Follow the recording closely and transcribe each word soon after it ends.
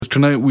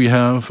tonight we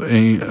have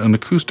an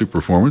acoustic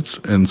performance,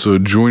 and so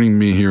joining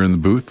me here in the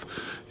booth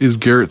is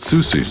Garrett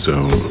Soucy.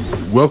 So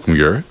welcome,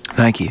 Garrett.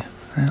 Thank you.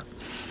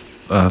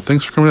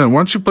 Thanks for coming in. Why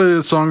don't you play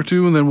a song or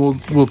two, and then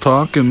we'll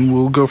talk, and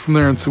we'll go from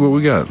there and see what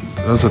we got.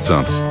 How's that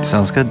sound?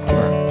 Sounds good.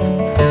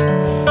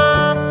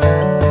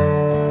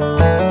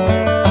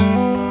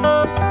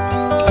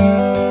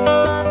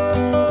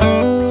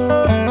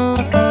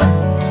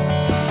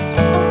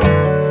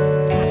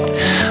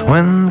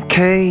 When the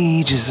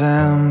cage is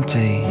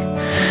empty,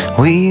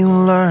 we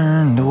will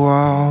learn to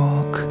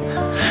walk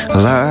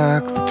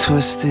like the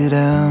twisted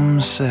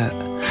M set,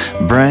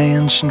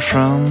 branching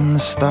from the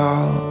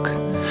stalk.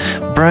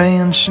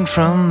 Branching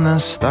from the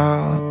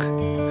stalk,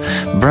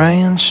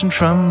 branching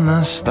from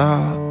the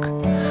stalk.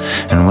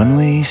 And when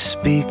we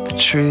speak the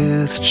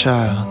truth,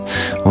 child,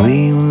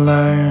 we will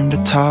learn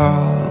to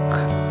talk.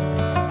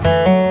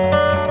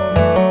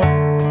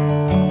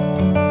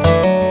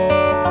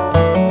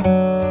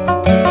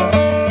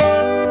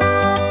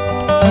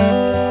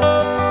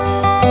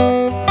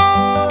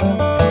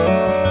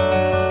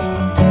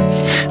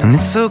 And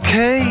it's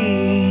okay,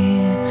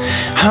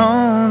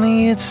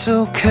 honey, it's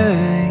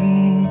okay.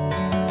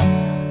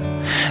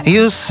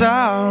 Your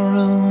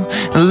sorrow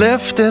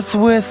lifteth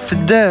with the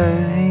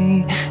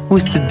day,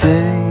 with the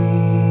day.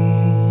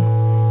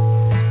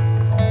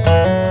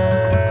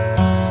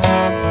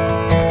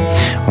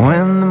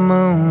 When the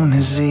moon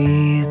has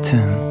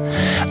eaten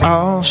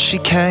all she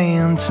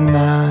can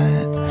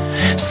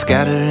tonight,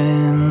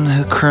 scattering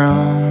her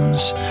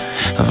crumbs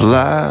of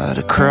light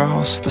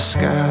across the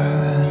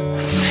sky,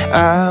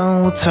 I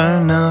will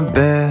turn the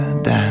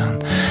bed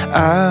down,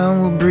 I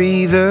will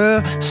breathe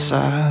a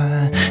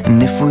sigh.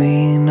 And if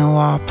we know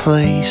our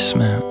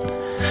placement,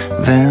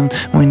 then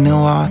we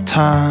know our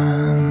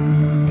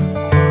time.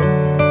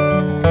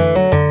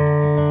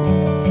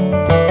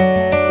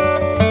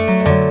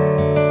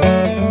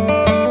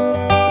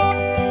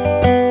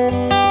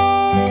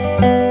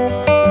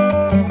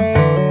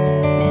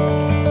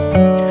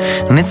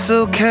 And it's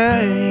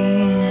okay,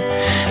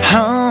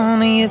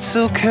 honey, it's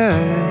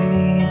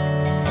okay.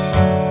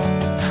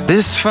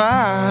 This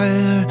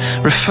fire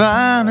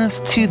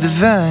refineth to the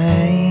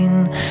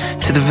vein,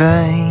 to the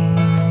vein.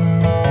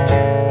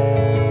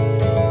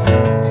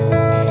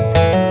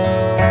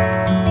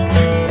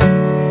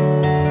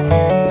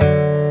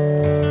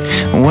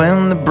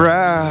 When the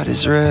bride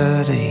is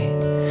ready,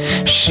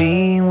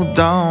 she will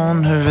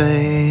don her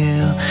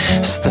veil,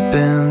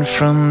 stepping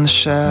from the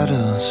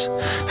shadows,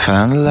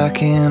 find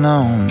lacking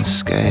on the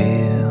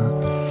scale.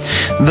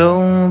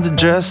 Though the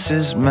dress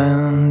is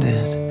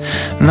mended,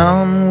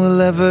 none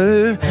will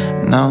ever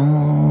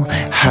know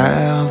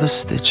how the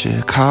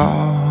stitcher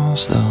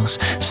caused those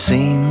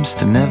seams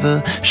to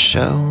never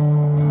show.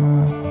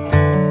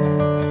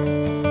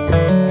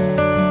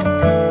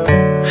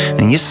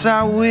 And yes,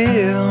 I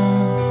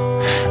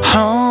will,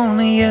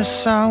 honey,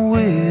 yes, I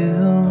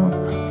will.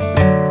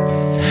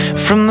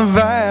 From the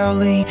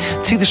valley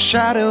to the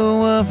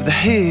shadow of the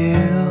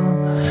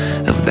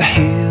hill, of the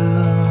hill.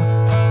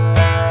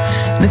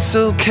 And it's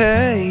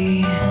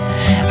okay,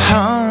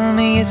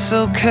 honey, it's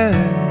okay.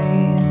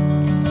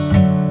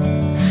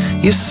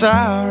 Your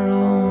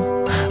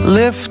sorrow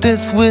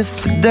lifteth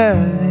with the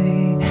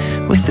day,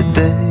 with the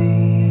day.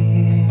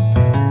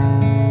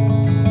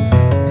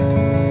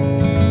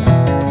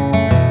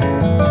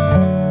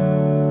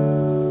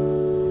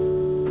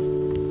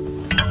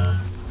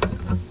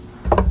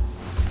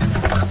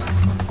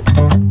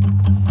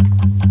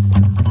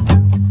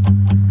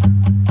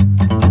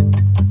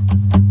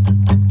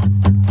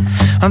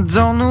 I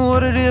don't know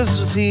what it is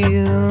with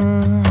you,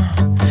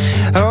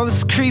 all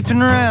this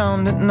creeping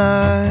around at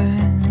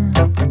night.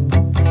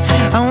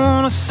 I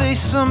wanna say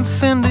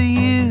something to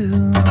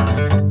you,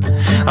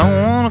 I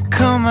wanna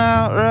come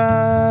out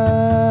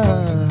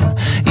right.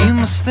 You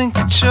must think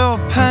that you're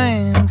a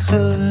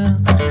painkiller,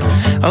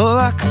 all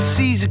I can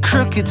see is a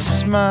crooked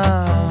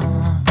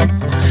smile.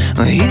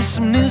 Well, here's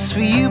some news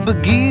for you,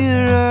 but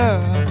gear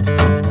up,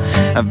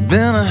 I've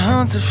been a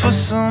hunter for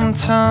some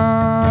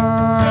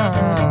time,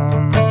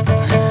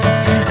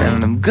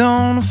 and I'm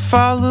gonna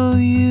follow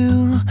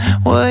you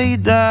way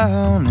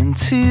down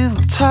into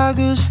the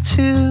tiger's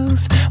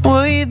tooth,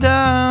 way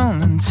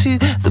down into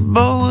the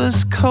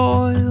boa's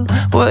coil,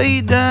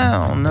 way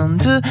down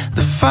under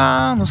the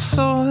final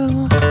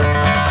soil.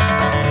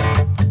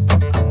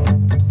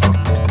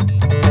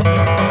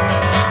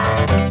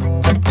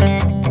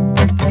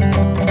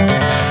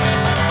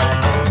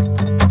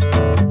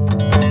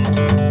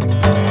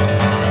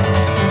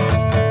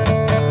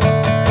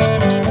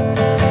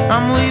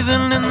 I'm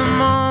leaving in the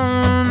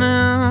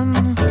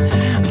morning,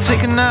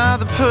 taking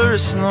another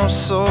personal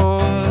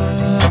soil,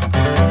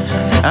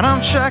 and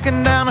I'm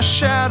tracking down a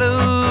shadow,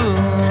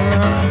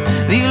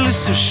 the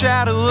elusive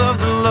shadow of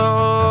the Lord.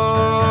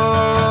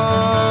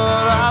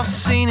 I've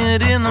seen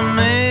it in the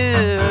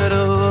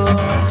middle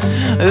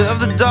of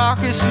the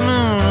darkest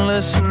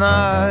moonless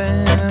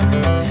night,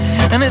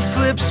 and it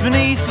slips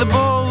beneath the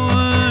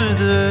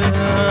border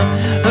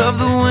of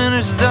the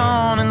winter's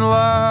dawning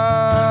light.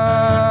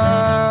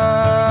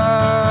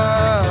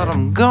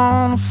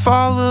 gonna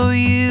follow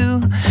you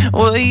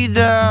way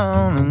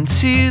down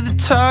into the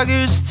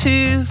tiger's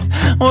tooth,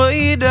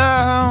 way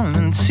down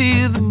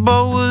into the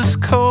boa's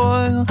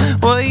coil,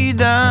 way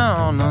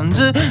down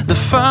under the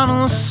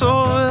final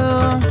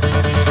soil.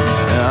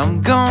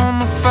 I'm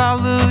gonna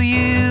follow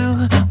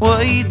you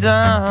way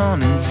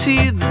down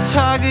into the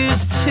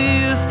tiger's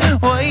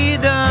tooth, way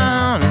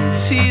down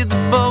into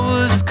the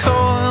boa's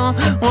coil,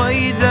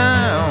 way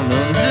down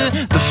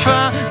under the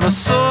final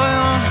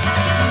soil.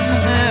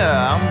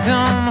 Yeah, I'm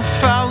gonna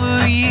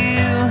follow you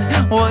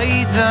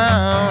way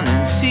down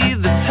into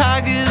the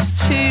tiger's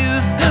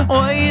tooth,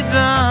 way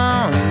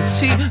down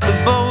into the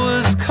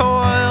boa's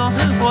coil,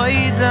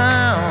 way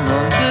down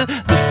under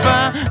the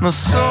final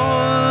soil.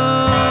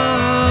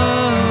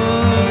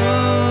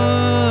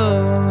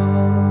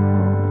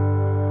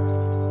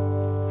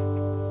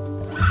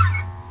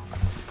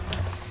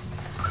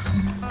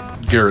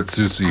 Garrett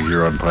Soucy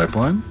here on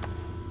Pipeline.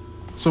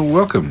 So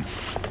welcome.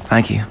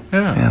 Thank you.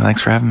 Yeah,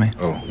 thanks for having me.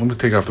 Oh, let me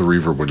take off the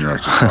reverb when you're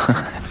actually talking.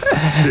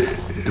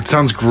 It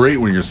sounds great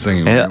when you're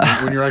singing. Yeah.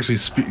 When you're actually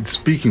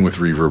speaking with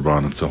reverb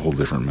on, it's a whole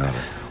different matter.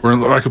 Or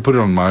I could put it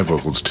on my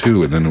vocals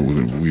too, and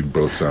then we'd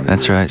both sound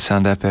That's great. right,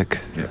 sound epic.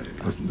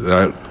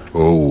 Yeah.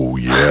 Oh,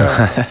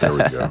 yeah. There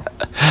we go.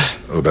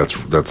 Oh,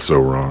 that's so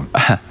wrong.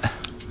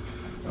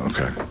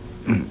 Okay.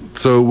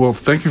 So, well,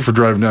 thank you for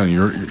driving down.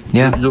 You're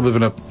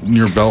living up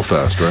near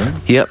Belfast, right?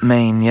 Yep,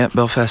 Maine. Yep,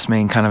 Belfast,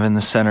 Maine, kind of in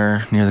the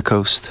center, near the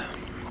coast.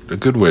 A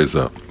good ways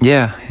up.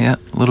 Yeah, a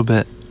little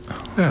bit.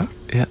 Yeah.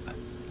 Yeah.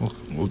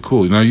 Well,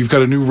 cool. Now, you've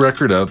got a new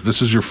record out.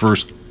 This is your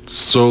first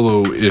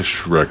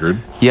solo-ish record.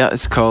 Yeah,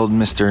 it's called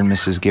Mr. and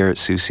Mrs. Garrett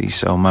Soucy.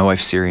 So my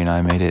wife Siri and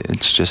I made it.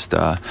 It's just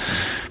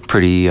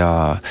pretty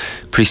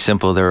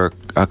simple. There are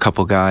a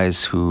couple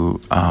guys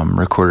who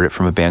recorded it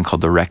from a band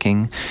called The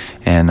Wrecking,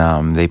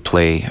 and they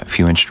play a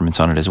few instruments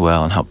on it as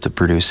well and help to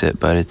produce it.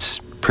 But it's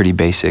pretty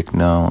basic.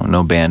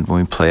 No band. When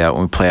we play out,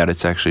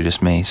 it's actually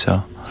just me.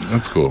 So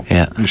that's cool.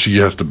 Yeah. She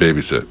has to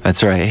babysit.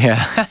 That's right.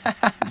 Yeah.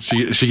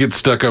 She gets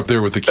stuck up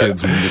there with the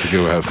kids when you get to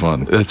go have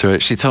fun. That's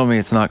right. She told me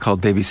it's not called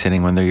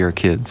babysitting when they're your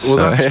kids.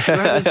 Well, so.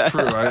 that is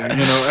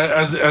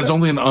true. As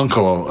only an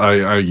uncle,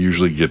 I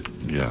usually get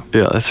Yeah,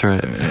 that's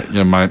right.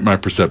 Yeah, my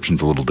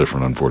perception's a little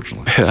different,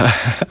 unfortunately. Yeah.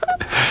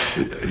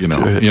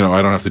 Right.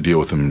 I don't have to deal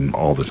with them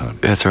all the time.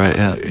 That's right.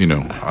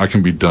 Yeah. I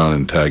can be done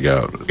and tag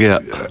out. Yeah.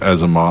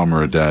 As a mom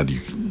or a dad, you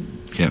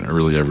can't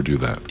really ever do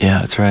that. Yeah,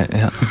 that's right.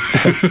 Yeah.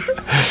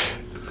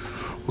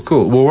 Well,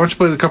 cool. Well, why don't you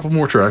play a couple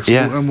more tracks?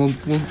 Yeah. And we'll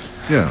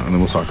and then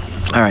we'll talk.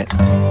 All right.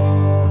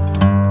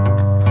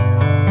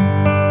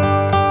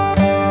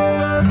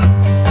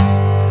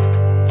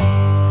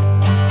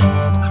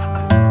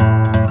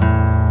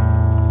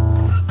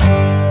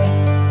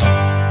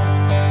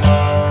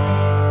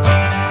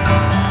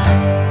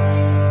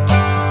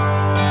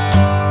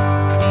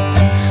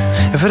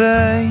 If it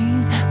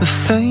ain't the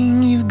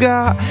thing you've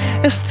got,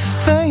 it's the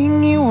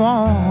thing you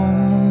want.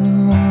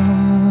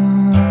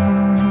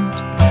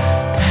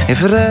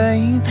 If it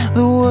ain't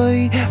the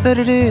way that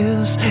it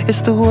is,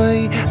 it's the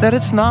way that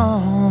it's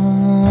not.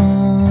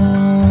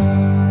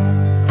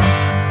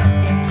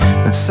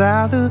 It's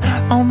either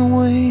on the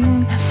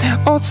wing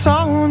or it's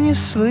on your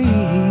sleeve.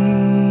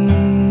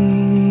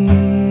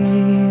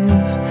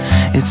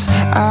 It's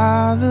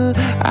either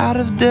out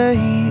of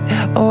date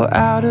or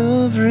out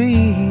of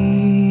reach.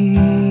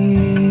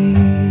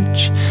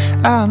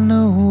 I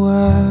know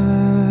why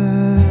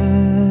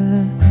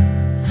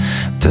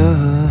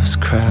doves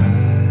cry,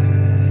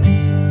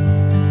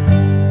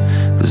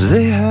 'cause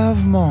they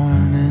have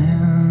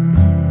morning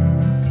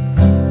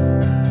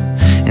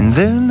in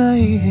their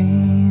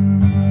name,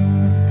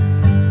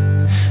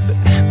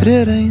 but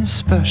it ain't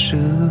special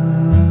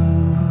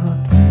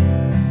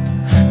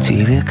to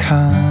either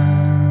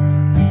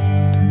kind,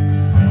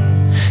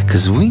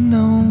 'cause we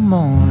know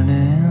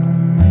morning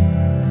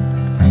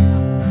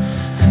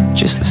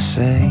just the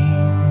same.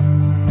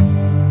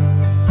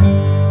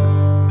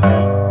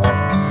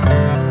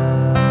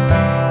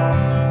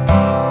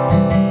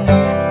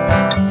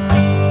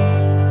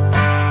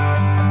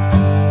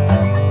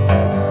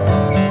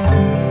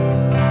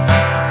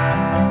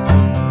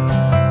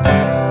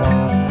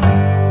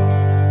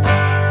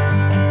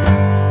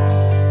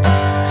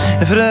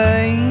 If it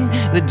ain't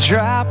the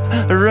drop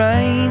of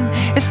rain,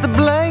 it's the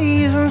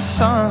blazing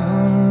sun.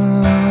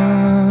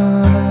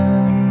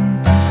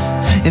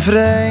 If it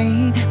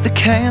ain't the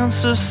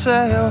cancer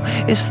cell,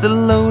 it's the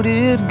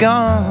loaded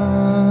gun.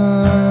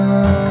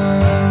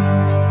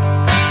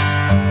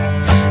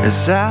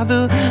 It's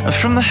either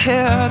from the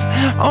head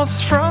or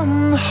it's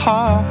from the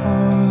heart.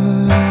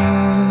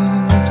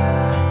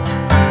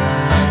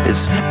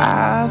 It's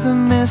either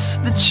miss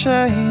the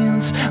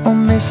chance or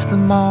miss the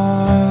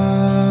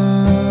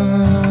mark.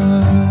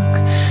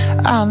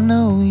 I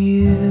know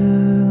you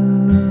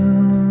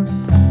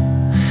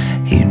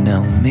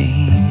know me,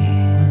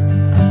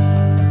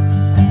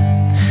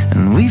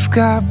 and we've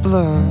got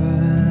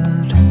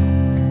blood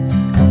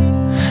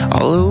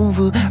all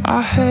over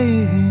our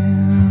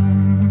hands,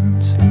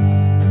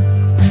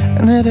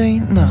 and it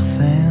ain't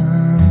nothing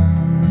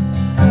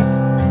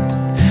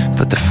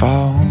the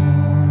fall.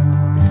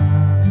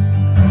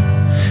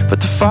 But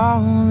the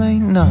fall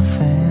ain't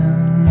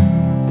nothing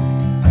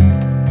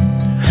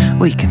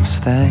we can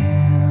stand.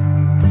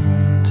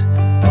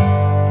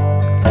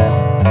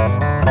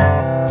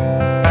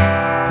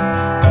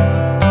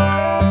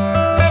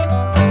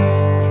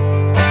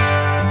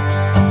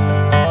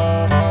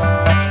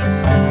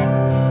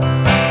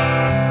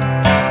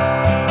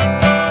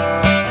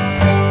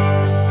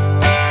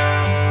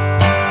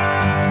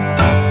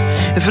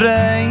 If it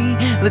ain't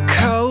the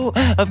coat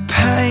of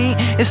paint,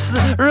 it's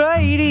the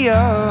radio.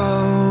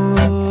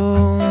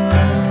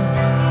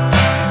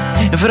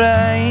 If it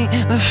ain't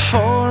the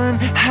foreign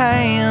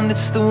hand,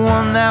 it's the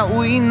one that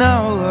we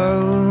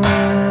know.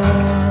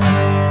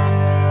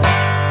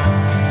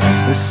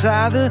 It's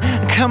either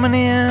coming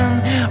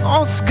in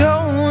or it's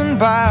going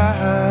by.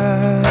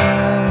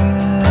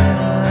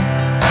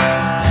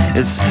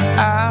 It's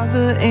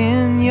either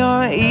in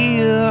your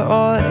ear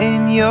or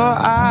in your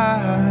eye.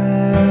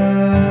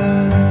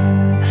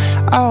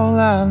 All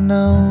I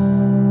know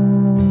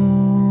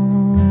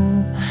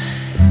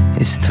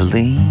is to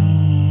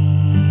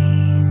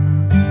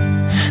lean,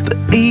 but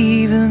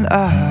even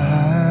I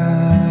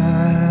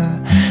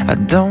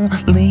don't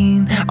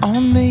lean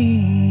on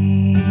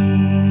me.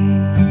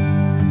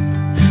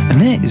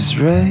 And it is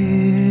rare,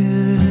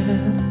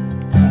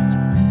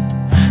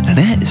 and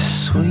it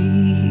is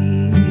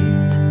sweet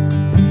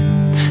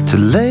to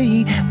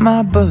lay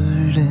my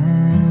burden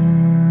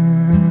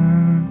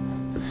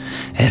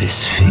at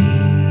his feet.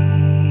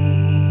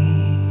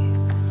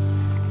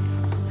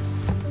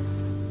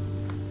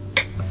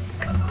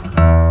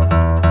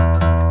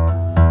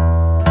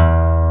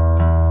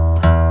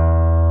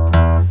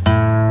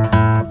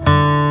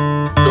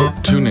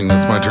 Tuning,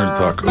 that's my turn to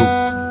talk. Oh.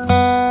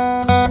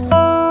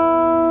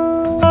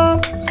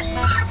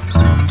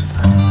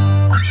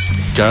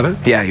 Got it?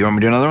 Yeah, you want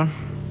me to do another one?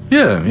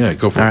 Yeah,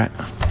 go for it. All right.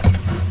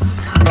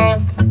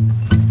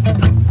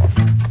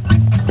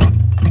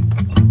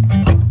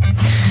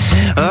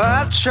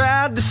 I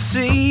tried to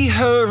see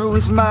her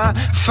with my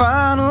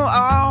final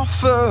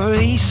offer.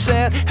 He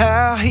said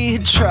how he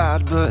had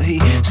tried, but he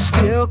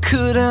still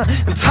couldn't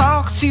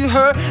talk to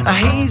her. Now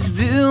he's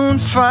doing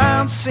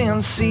fine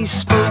since he's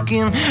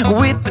spoken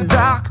with the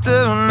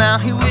doctor. Now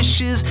he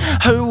wishes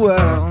her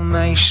well,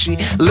 may she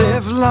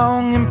live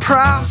long and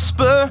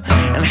prosper.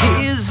 And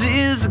his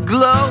is a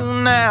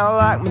glow now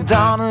like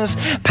Madonna's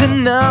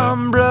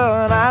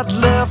penumbra. And I'd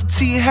love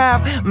to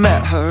have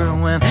met her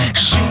when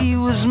she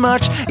was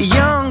much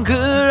younger.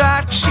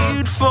 I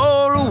chewed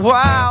for a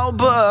while,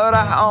 but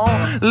I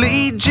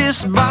only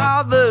just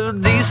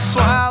bothered to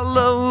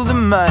swallow the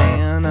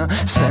man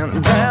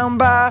sent down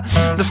by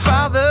the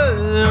Father.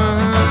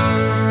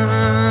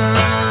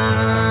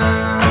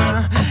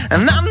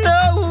 And I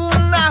know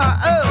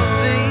not of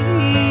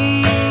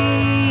thee,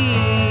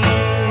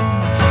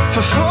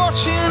 for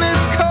fortune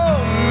has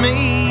called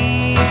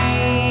me,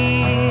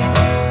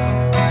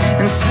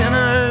 and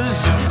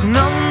sinners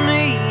know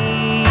me.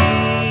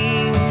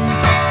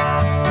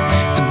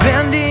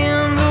 Bend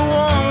in the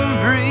warm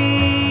breeze.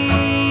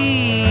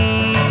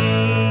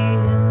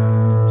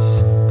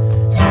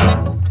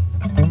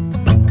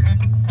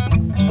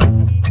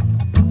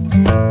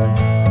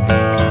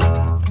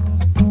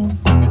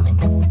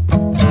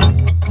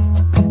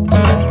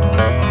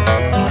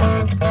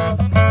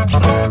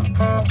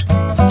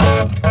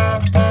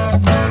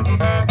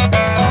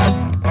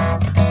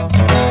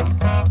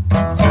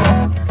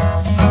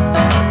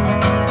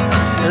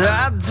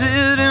 I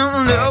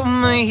didn't know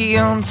me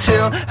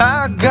until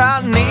I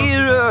got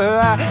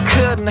nearer. I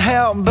couldn't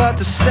help but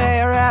to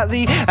stare at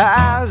the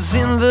eyes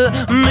in the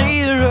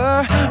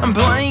mirror. I'm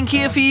blank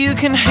if you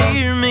can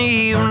hear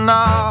me or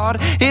not,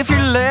 if you're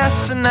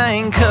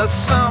listening, 'cause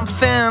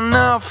something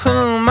of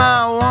whom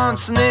I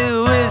once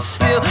knew is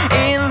still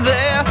in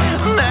there.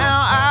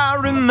 Now I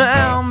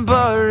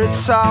remember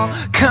it's all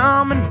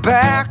coming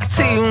back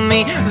to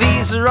me.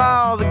 These are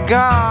all the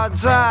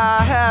gods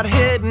I had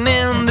hidden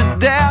in the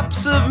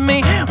depths of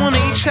me, when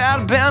each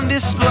had been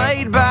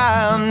displayed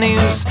by a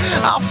noose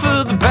off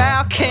of the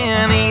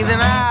balcony.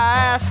 Then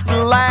I asked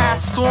the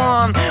last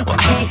one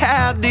what he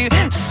had to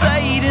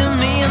say to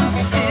me, and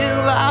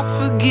still I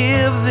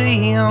forgive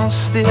thee, oh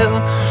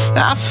still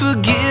I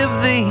forgive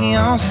thee,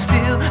 oh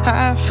still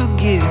I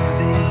forgive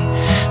thee,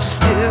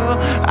 still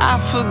I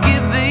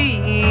forgive thee.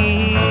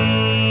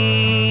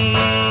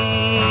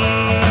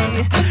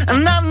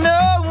 And I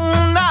know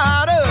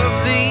not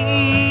of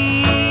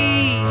thee,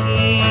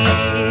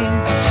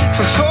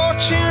 for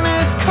fortune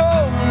has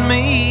called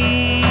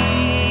me,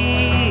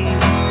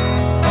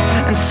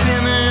 and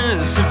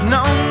sinners have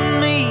known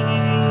me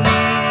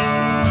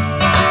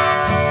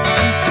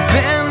to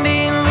bend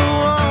in the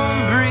warm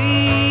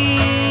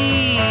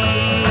breeze.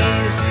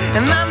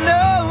 And I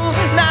know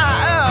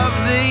not of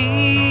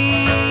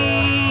thee,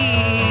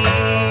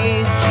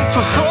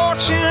 for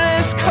fortune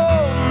has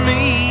called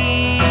me,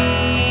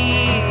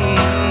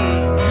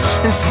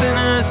 and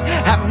sinners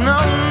have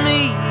known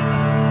me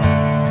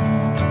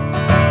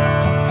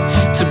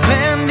to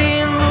bend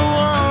in the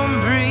warm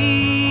breeze.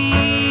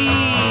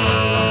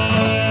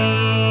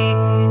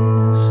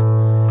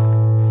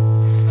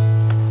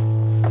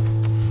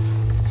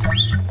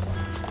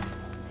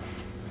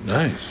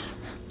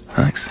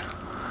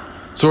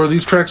 So are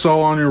these tracks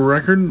all on your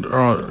record?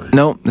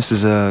 No, this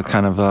is a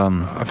kind of...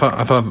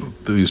 I thought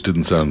these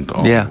didn't sound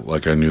all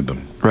like I knew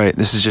them. Right,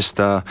 this is just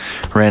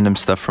random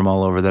stuff from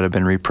all over that I've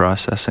been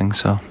reprocessing,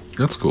 so...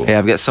 That's cool. Yeah,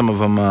 I've got some of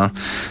them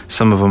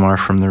are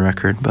from the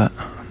record, but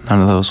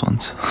none of those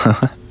ones.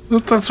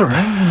 That's all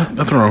right.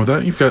 Nothing wrong with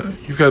that.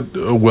 You've got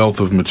a wealth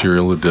of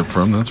material to dip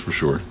from, that's for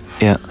sure.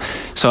 Yeah.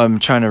 So I'm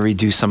trying to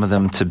redo some of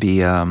them to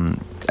be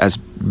as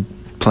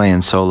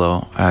playing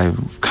solo. I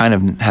kind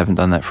of haven't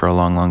done that for a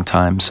long, long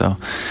time, so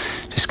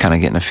just kind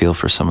of getting a feel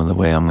for some of the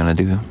way I'm going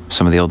to do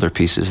some of the older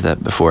pieces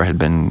that before had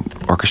been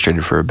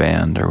orchestrated for a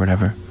band or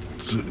whatever.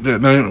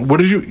 Now, what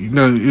did you?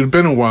 Now, it had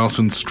been a while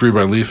since Tree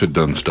by Leaf had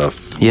done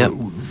stuff. Yep.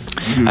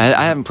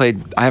 I haven't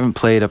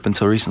played up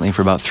until recently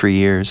for about 3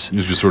 years.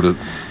 You just sort of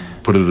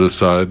put it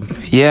aside.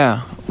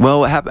 Yeah.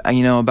 Well, what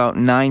happened? About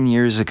 9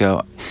 years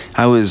ago,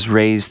 I was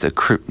raised in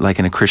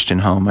a Christian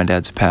home. My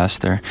dad's a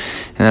pastor,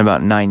 and then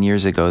about 9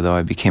 years ago, though,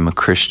 I became a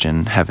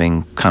Christian,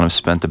 having kind of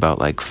spent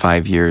about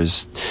 5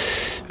 years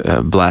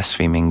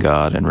blaspheming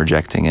God and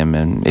rejecting Him,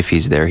 and if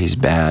He's there, He's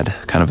bad,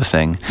 kind of a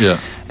thing.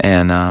 Yeah.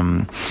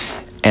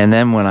 And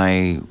then when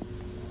I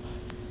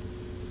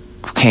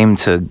came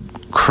to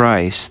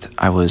Christ,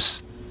 I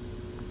was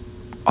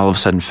all of a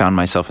sudden found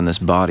myself in this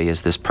body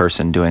as this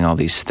person doing all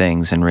these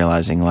things and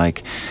realizing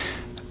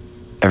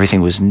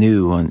everything was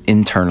new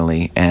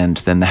internally, and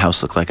then the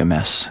house looked like a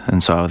mess.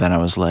 And so then I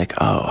was like,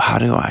 oh, how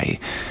do I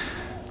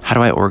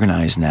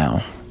organize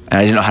now? And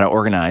I didn't know how to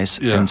organize.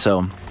 Yeah. And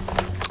so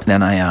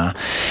then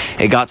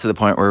it got to the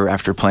point where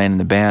after playing in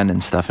the band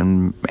and stuff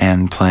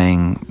and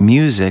playing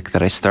music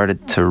that I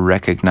started to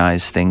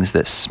recognize things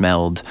that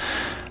smelled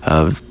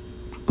of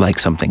like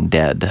something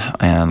dead,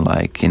 and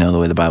the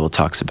way the Bible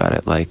talks about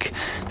it,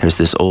 there's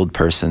this old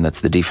person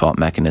that's the default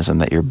mechanism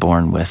that you're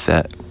born with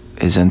that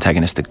is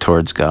antagonistic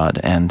towards God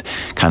and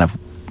kind of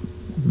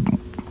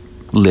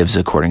lives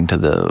according to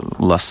the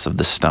lusts of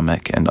the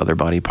stomach and other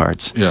body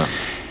parts. Yeah.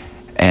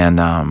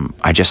 And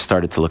I just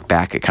started to look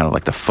back at kind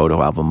of the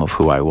photo album of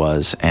who I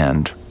was,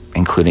 and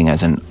including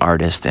as an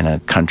artist in a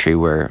country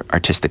where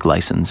artistic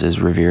license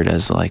is revered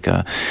as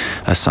a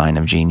sign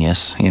of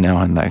genius, and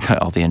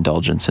all the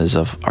indulgences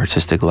of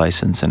artistic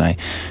license. And I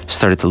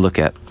started to look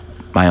at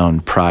my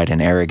own pride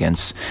and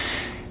arrogance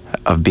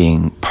of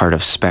being part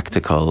of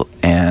spectacle,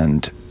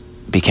 and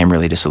became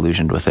really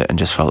disillusioned with it, and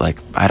just felt like,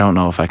 I don't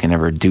know if I can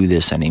ever do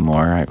this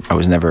anymore. I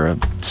was never a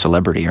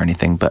celebrity or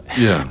anything, but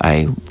yeah.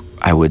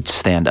 I would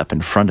stand up in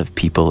front of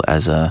people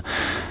as a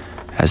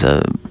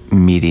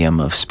medium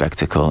of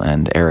spectacle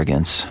and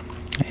arrogance.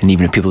 And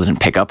even if people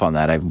didn't pick up on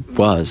that, I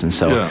was. And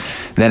so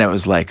then it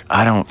was like,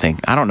 I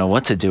don't know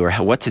what to do or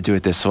what to do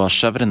with this, so I'll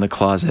shove it in the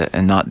closet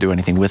and not do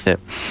anything with it.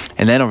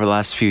 And then over the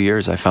last few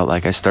years, I felt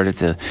like I started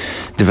to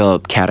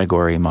develop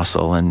category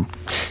muscle, and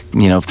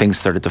things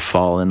started to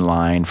fall in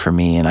line for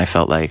me, and I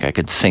felt like I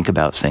could think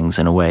about things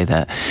in a way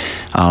that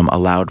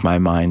allowed my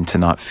mind to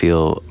not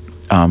feel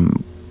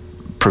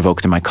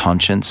provoked in my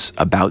conscience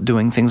about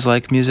doing things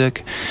like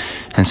music.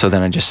 And so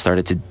then I just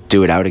started to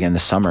do it out again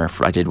this summer.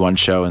 I did one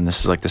show, and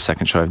this is the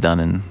second show I've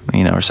done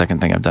or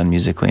second thing I've done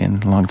musically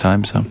in a long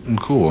time. So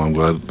cool. I'm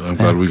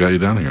glad we got you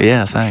down here.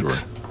 Yeah,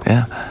 thanks. Sure.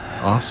 Yeah.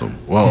 Awesome.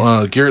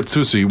 Well, Garrett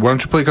Soucy, why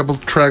don't you play a couple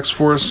tracks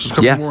for us? A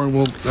couple more, and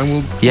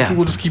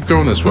we'll just keep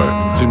going this way.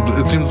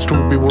 It seems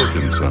to be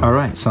working. So. All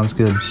right, sounds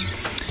good.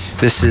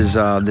 This is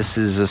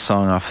a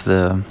song off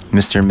the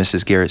Mr. and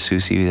Mrs. Garrett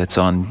Soucy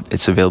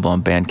it's available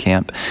on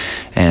Bandcamp,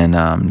 and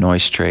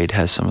Noise Trade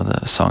has some of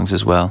the songs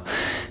as well.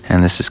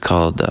 And this is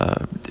called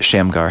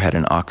Shamgar Had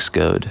an Ox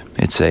Goad.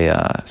 It's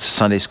a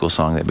Sunday school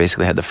song that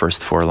basically had the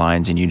first 4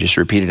 lines, and you just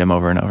repeated them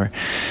over and over.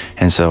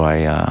 And so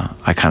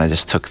I kind of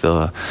just took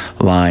the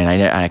line.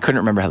 I couldn't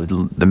remember how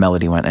the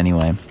melody went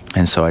anyway,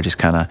 and so I just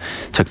kind of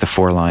took the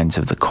 4 lines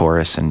of the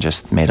chorus and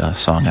just made a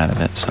song out of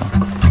it. So.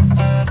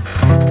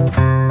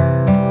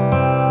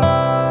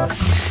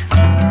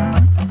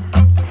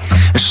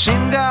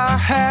 Shamgar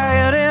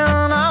had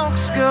an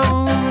ox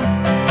goad,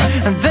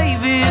 and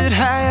David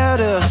had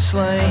a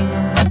sling,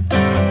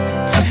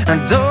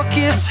 and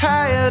Dorcas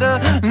had a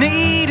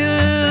needle,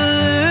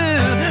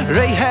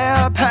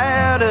 Rahab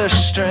had a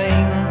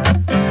string,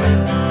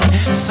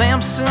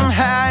 Samson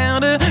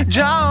had a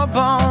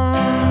jawbone,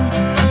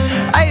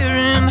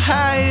 Aaron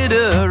had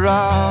a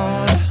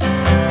rod,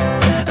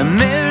 and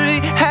Mary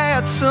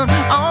had some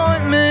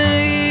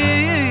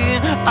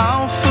ointment,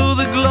 all for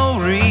the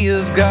glory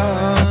of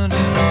God.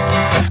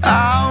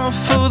 All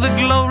for the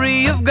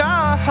glory of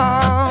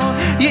God.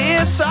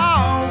 Yes,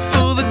 all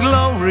for the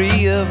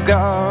glory of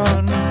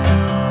God.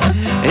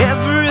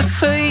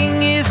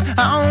 Everything is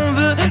on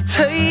the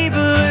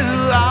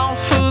table, all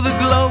for the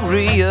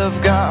glory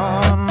of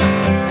God.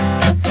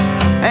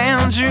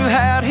 Andrew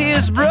had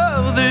his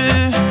brother,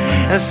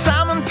 and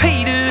Simon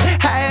Peter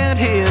had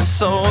his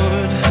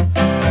sword.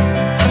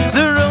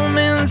 The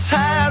Romans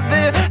had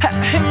their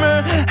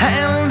hammer,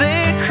 and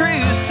they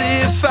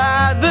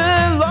crucified the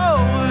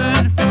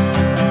Lord.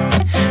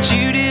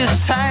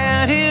 Judas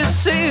had his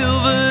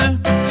silver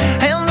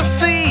and the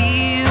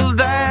field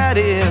that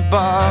it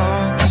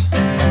bought.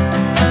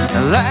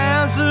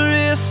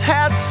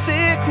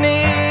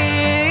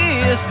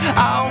 yes,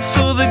 all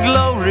for the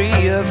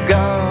glory of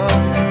God.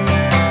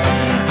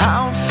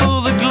 All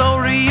for the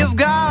glory of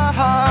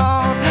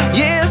God.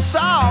 Yes,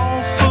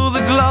 all for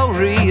the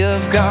glory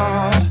of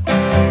God.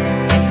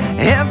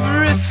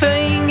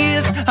 Everything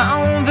is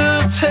on the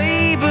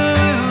table,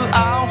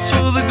 all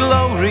for the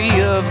glory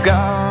of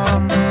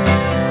God.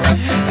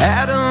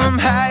 Adam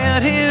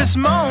had his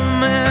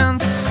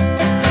moments,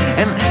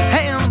 and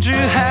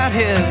Andrew had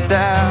his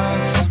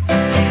doubts,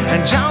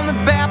 and John the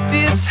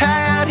Baptist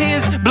had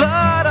his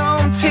blood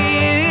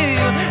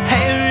until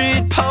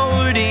Herod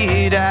poured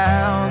it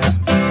out.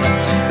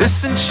 The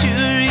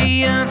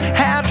centurion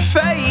had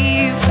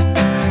faith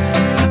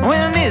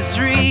when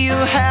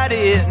Israel had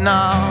it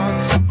not.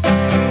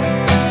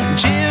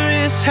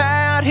 Jairus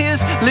had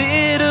his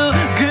little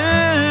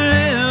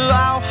girl,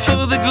 all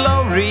for the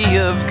glory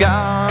of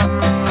God.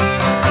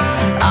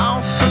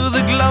 All for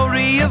the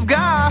glory of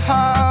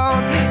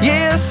God.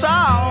 Yes,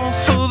 all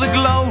for the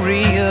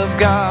glory of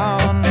God.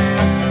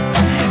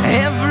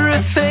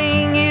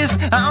 Everything is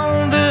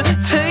on the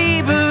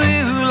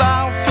table,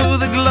 all for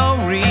the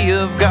glory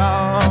of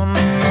God.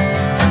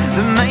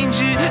 The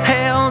manger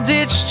held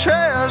its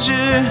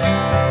treasure,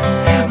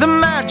 the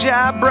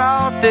Magi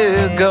brought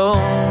their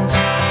gold.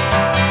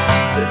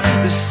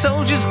 The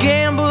soldiers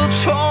gambled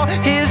for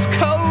his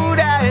coat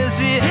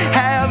as it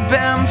had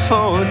been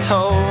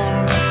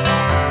foretold.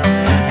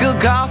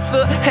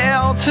 Golgotha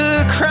held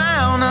her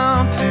crown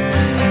up,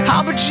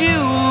 all but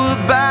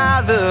jeweled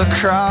by the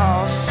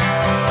cross.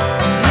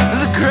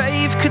 The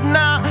grave could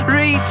not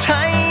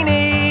retain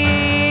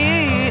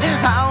it,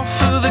 all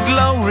for the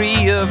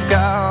glory of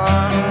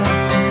God.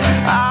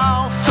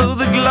 All for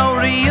the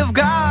glory of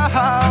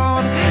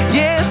God.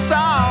 Yes,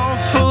 all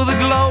for the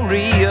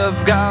glory of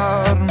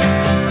God.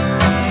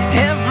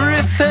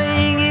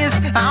 Everything is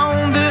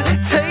on the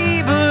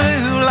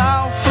table,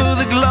 all for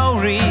the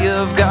glory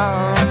of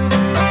God.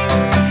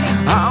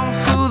 All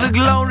for the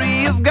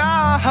glory of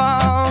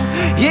God.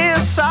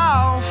 Yes,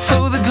 all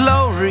for the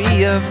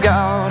glory of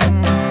God.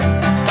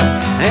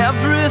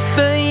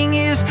 Everything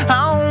is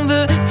on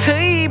the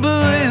table,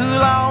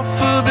 all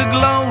for the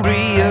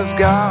glory of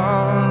God.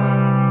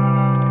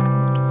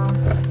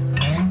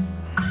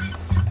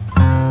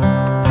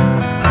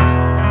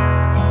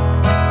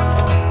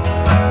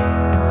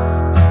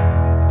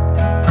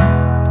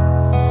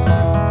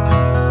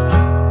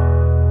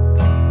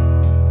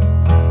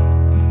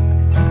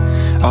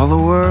 All the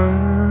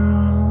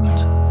world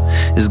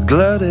is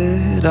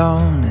glutted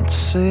on its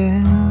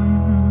sin,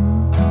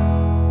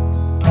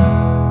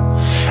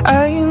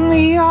 and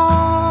the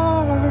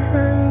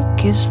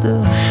ark is the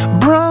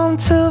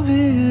brunt of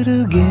it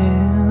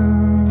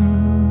again.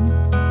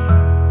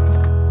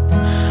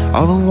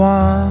 All the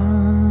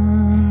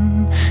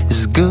wine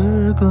is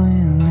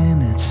gurgling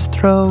in its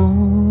throat,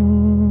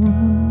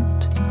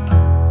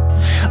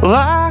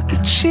 like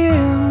a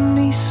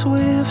chimney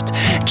swift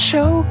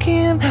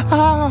choking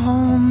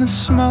on the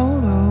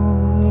smoke.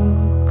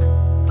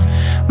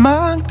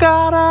 My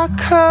God, I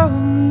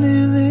come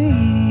to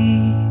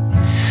thee.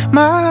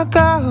 My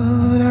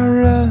God, I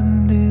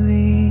run to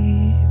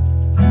thee.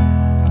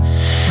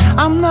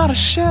 I'm not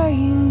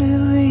ashamed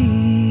of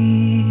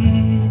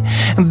thee,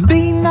 and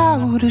be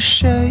not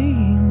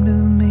ashamed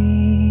of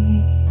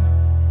me.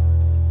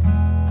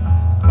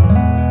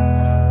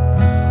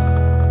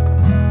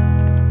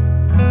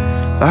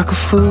 Like a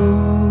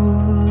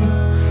fool,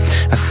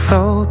 I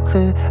thought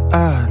that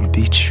I'd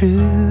be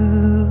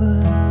true.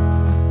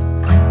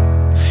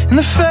 In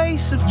the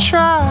face of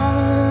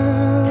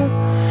trial,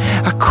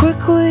 I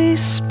quickly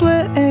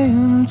split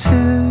in two.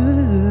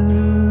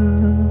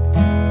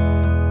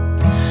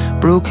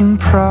 Broken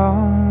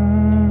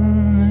promise,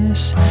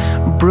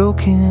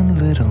 broken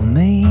little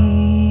me.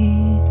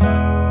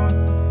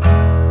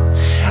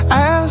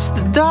 As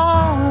the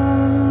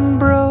dawn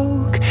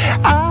broke,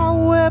 I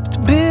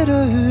wept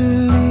bitterly.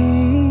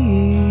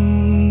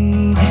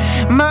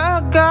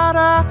 My God,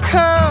 I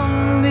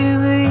come to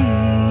thee.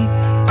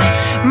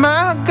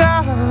 My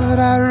God,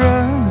 I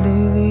run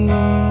to thee.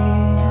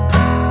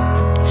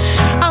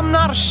 I'm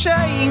not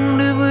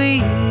ashamed of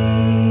thee,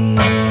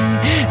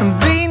 and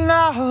be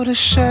not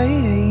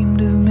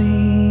ashamed of me.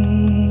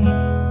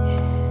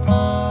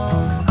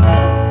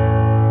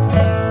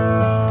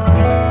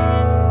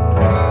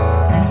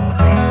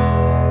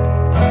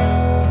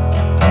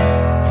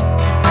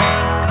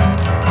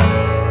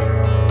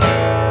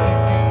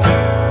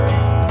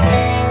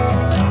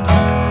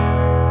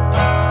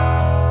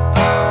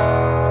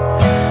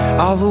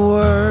 All the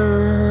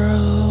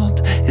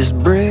world is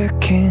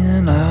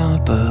breaking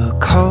up a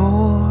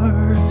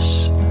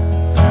course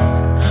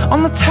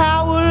on the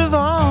Tower of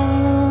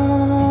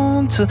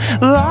Ontological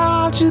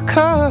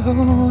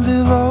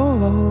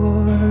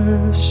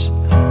divorce,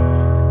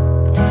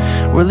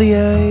 where the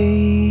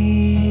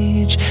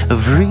age of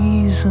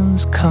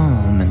reason's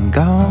come and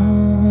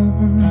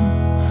gone,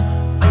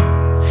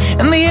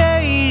 and the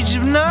age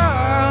of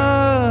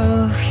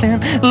nothing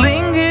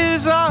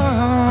lingers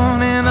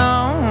on and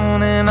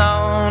on and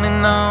on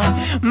and on.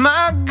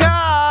 My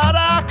God,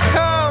 I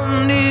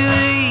come to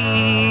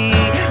thee.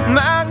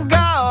 My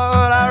God,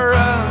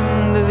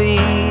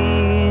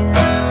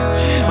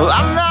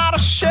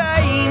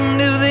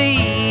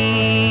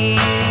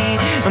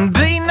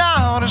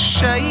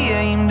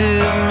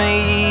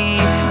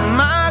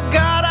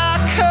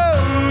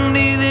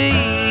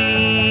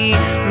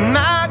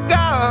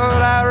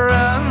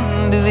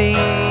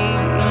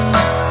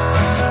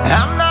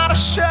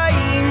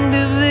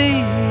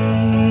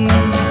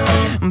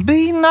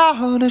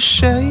 not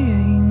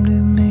ashamed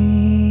of me.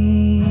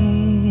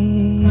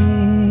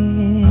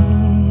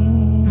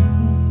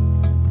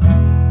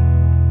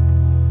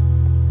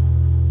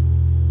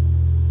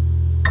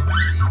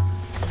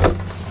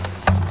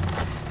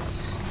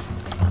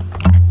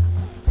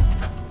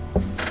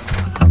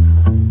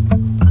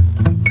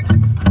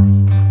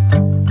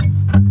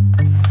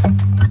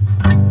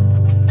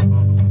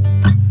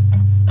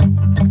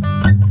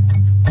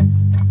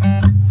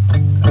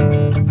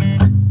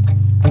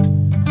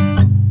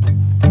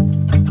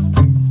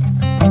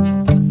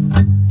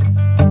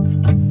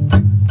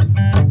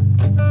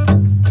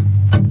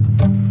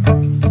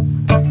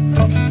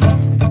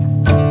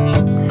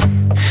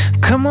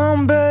 Come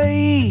on,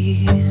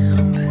 babe,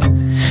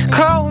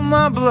 call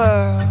my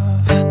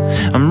bluff.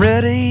 I'm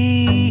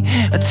ready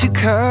to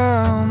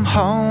come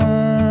home.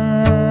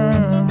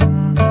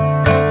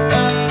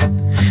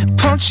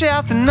 Punch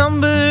out the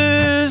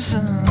numbers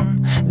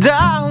and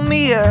dial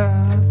me up.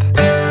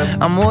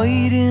 I'm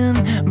waiting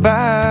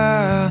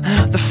by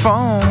the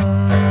phone.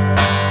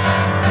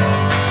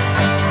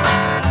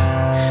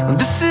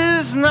 This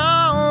is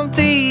not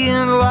the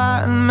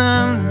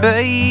enlightenment,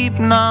 babe,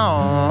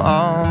 no.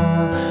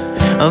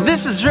 Oh,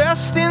 this is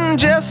resting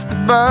just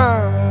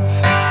above.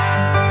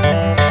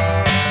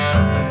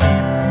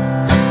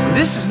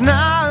 This is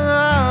not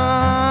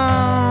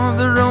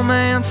the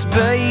romance,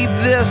 babe.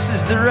 This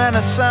is the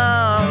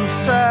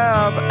renaissance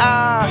of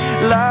our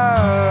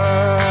love.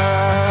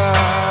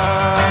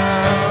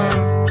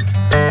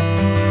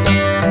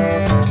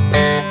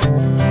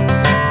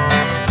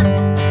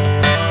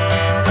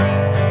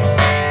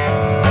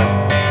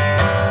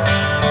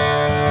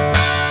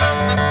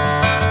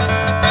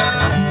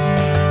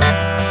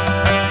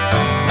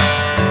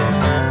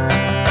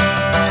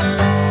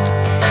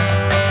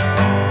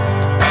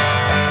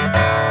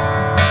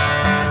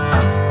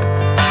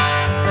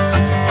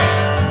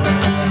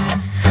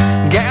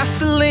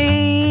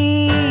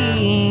 Gasoline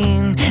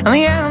and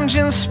the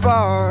engine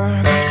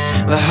spark,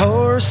 the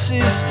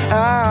horses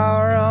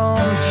are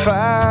on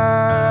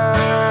fire.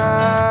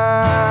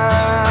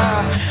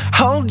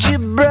 Hold your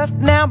breath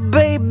now,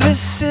 babe,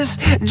 this is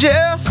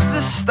just the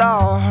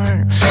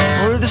start,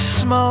 where the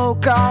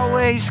smoke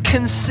always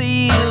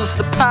conceals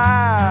the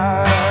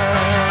pyre.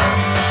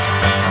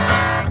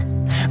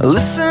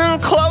 Listen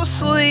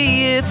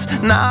closely, it's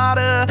not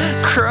a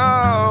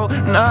crow,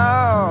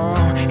 no,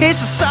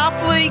 it's a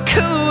softly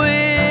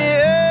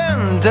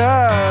cooing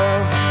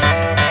dove.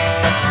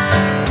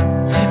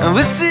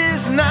 This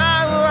is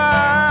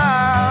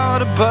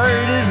not a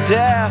bird of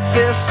death,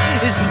 this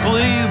is the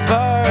blue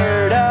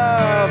bird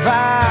of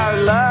our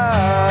love.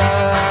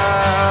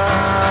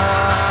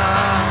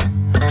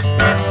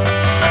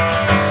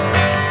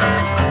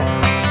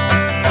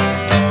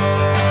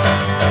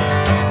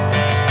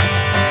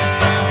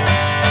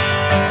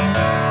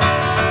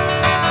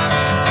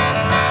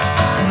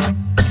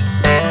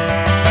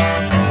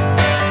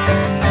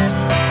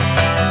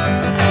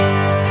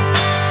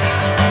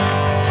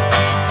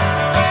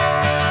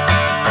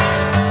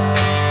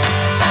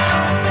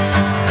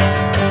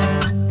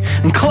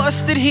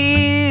 Clustered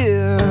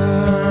here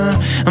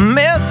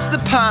amidst the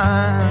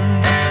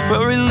pines,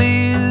 where we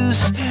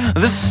lose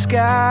the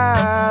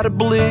sky to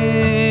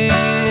blue.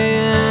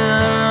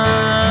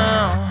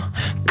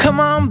 Come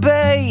on,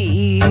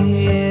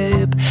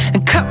 babe,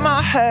 and cut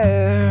my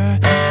hair.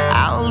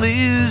 I'll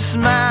lose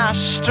my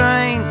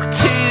strength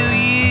to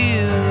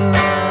you.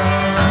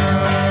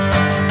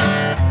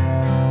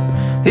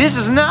 This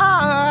is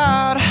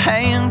not a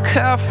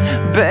handcuff,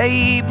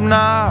 babe,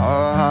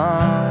 no.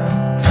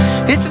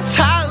 It's a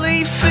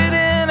tightly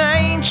fitting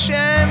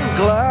ancient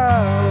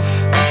glove.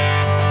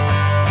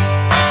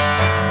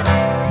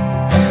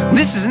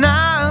 This is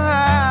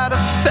not a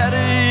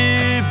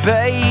fetter,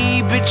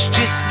 babe, it's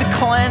just the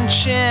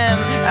clenching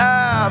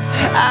of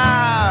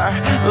our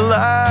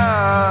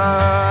love.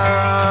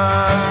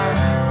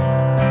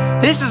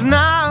 This is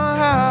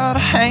not a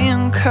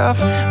handcuff,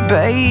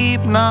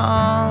 babe,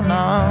 no,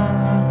 no.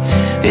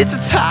 It's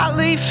a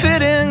tightly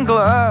fitting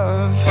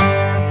glove.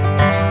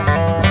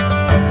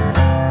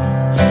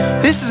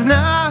 This is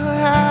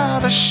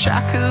not a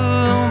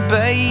shackle,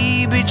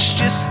 babe, it's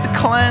just the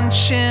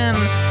clenching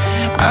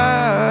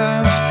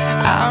of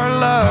our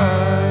love.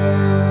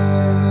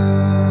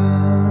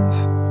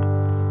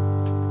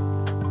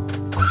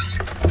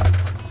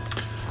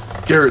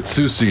 Garrett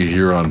Soucy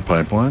here on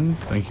Pipeline.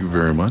 Thank you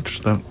very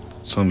much. That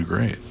sounded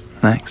great.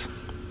 Thanks.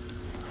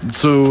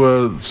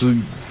 So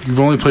you've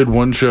only played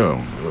one show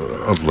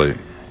of late.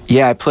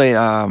 Yeah, I played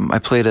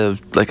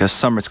a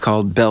summer. It's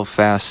called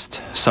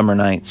Belfast Summer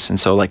Nights, and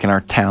so like in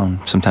our town,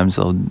 sometimes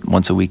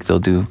once a week they'll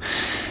do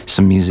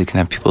some music and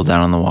have people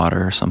down on the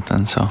water or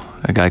something. So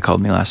a guy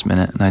called me last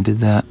minute, and I did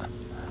that.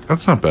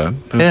 That's not bad.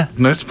 Yeah, it's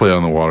nice to play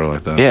on the water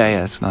like that.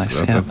 Yeah, it's nice.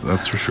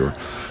 That's for sure.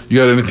 You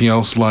got anything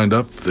else lined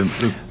up?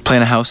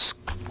 Playing a house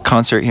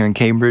concert here in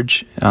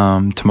Cambridge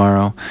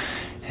tomorrow,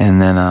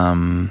 and then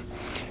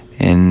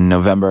in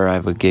November, I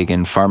have a gig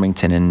in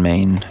Farmington in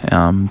Maine,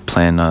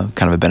 playing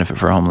kind of a benefit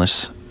for a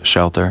homeless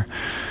shelter.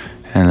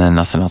 and then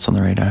nothing else on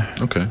the radar.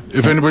 Okay.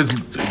 If anybody's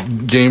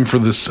game for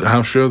this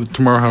house show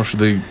tomorrow, how should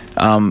they?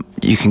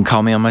 You can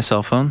call me on my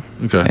cell phone.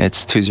 Okay.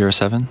 It's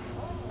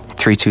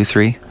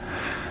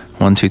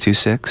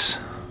 207-323-1226.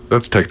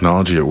 That's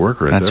technology at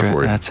work right there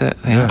for you. That's it.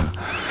 Yeah.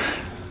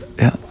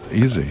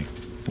 Easy.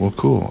 Well,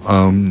 cool.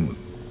 And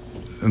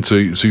so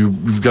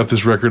you've got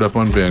this record up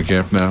on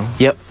Bandcamp now?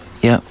 Yep.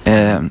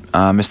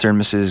 Mr.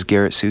 and Mrs.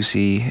 Garrett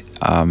Soucy.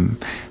 I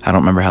don't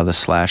remember how the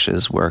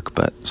slashes work,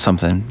 but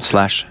something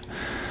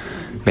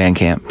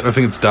 /Bandcamp. I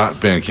think it's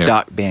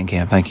 .bandcamp.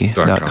 .bandcamp. Thank you.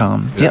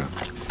 .com. Yeah.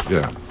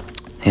 Yep.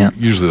 Yeah.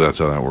 Usually that's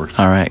how that works.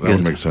 All right. That good.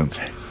 would make sense.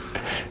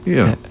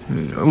 Yeah.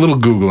 A little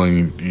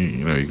Googling,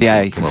 you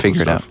can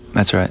figure it out.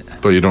 That's right.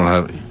 But you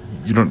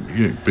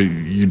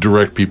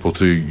direct people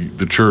to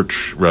the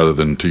church rather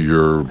than to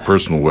your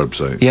personal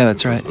website. Yeah,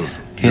 that's right.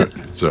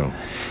 So.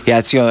 Yeah,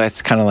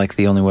 it's kind of like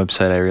the only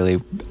website I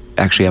really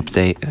actually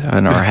update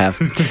or have.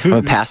 I'm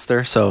a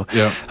pastor, so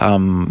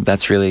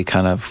that's really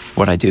kind of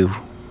what I do.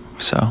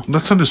 So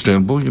that's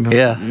understandable,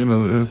 Yeah.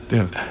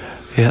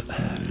 Yeah.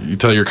 You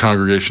tell your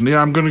congregation,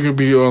 I'm going to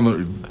be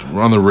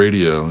on the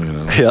radio,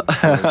 Yeah.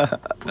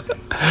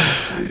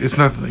 It's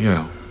not,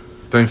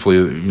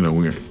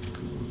 thankfully,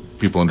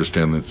 people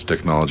understand that it's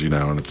technology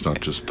now, and it's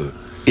not just the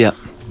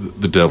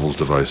devil's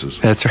devices.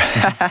 That's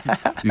right.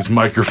 These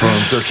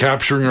microphones, they're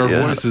capturing our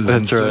voices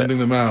and sending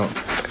them out.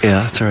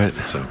 Yeah, that's right.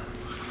 So,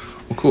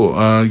 well, cool.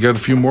 You got a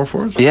few more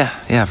for us?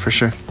 Yeah, for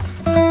sure.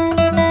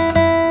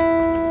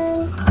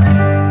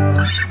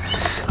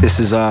 This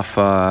is off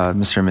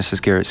Mr. and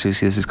Mrs. Garrett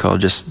Soucy. This is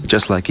called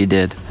Just Like You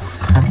Did.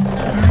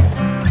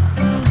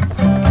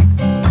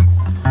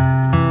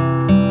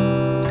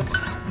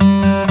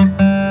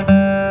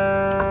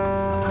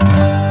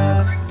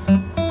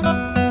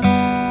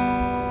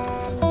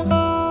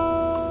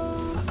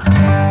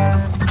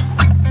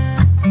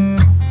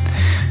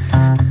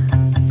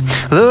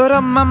 Load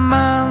up my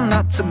mind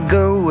not to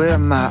go where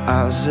my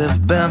eyes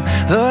have been.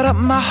 Load up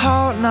my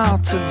heart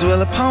not to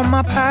dwell upon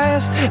my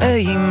past.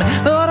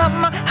 Amen. Load up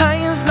my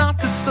hands not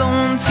to sow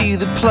into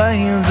the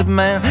plans of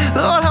man.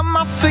 Lord, help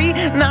my feet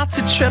not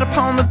to tread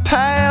upon the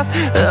path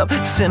of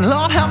sin.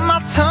 Lord, help my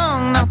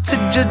tongue not to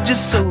judge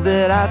just so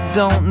that I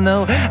don't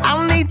know. I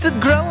need to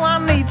grow, I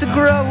need to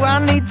grow, I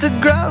need to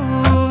grow.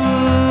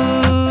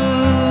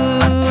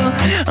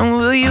 And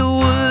will your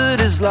word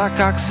is like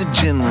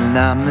oxygen when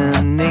I'm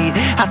in need.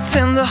 I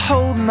tend to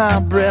hold my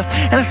breath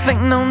and I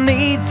think no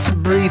need to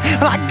breathe.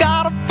 But I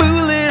got a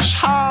foolish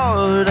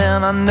heart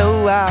and I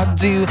know I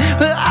do.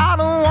 But I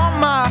don't want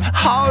my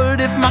heart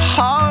if my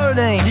heart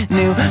ain't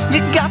new.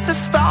 You got to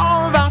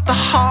starve out the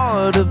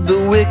heart of the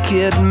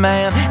wicked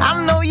man. I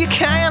know you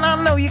can, I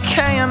know you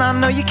can, I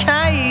know you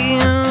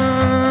can.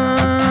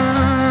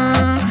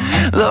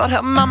 Lord,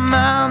 help my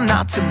mind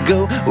not to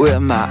go where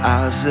my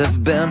eyes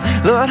have been.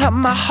 Lord, help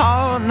my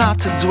heart not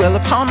to dwell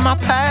upon my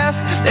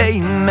past.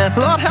 Amen.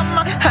 Lord, help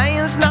my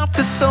hands not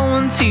to sow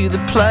into the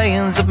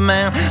plans of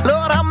man.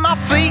 Lord, help my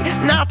feet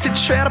not to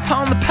tread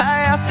upon the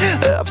path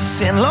of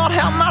sin. Lord,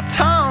 help my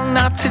tongue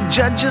not to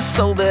judge us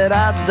so that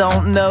I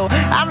don't know.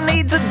 I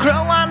need to grow,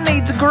 I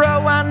need to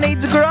grow, I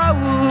need to grow.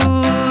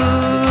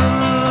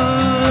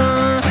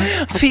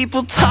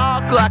 People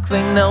talk like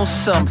they know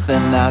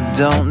something I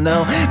don't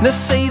know. They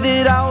say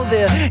that all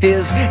there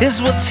is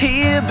what's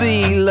here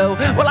below.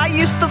 Well, I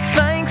used to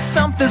think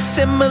something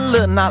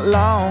similar not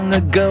long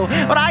ago,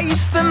 but I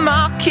used to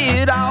mock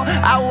it all.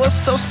 I was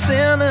so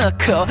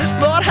cynical.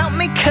 Lord, help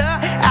me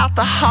cut out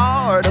the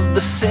heart of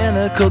the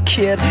cynical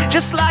kid.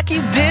 Just like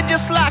you did,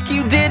 just like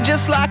you did,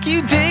 just like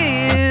you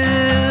did.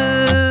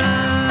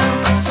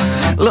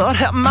 Lord,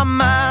 help my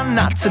mind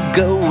not to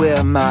go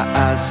where my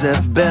eyes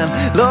have been.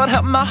 Lord,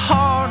 help my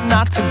heart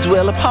not to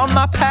dwell upon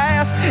my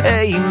past.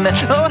 Amen.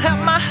 Lord, help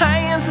my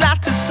hands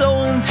not to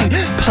sow into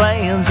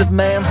plans of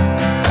man.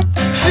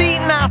 Feet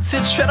not to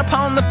tread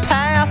upon the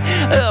path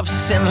of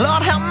sin.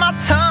 Lord, help my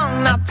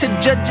tongue not to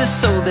judge us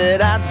so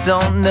that I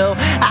don't know.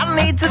 I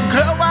need to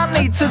grow, I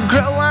need to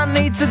grow, I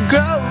need to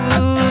grow.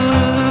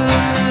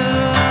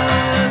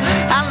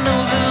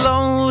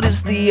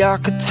 Is the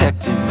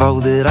architect of all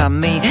that I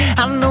mean.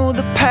 I know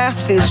the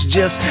path is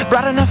just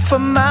bright enough for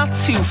my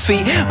 2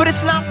 feet, but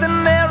it's not the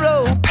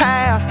narrow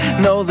path,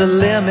 nor the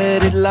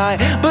limited light,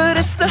 but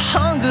it's the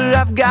hunger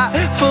I've got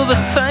for the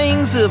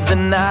things of the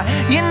night.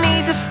 You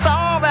need to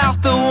starve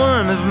out the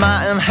one of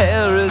my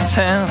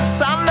inheritance.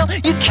 I know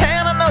you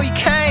can, I know you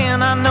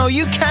can, I know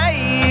you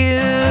can.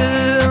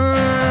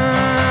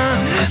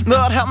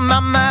 Lord, help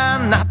my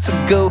mind not to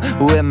go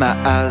where my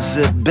eyes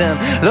have been.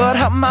 Lord,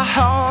 help my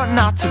heart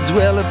not to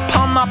dwell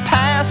upon my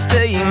past.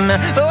 Amen.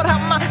 Lord,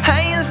 help my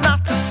hands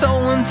not to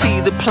sow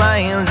into the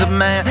plans of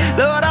man.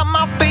 Lord, help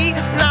my feet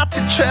not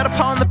to tread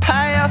upon the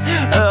path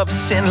of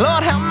sin.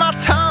 Lord, help my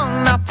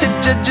tongue not to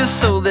judge us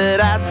so that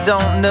I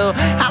don't know.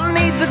 I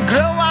need to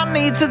grow, I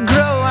need to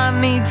grow, I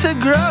need to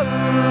grow.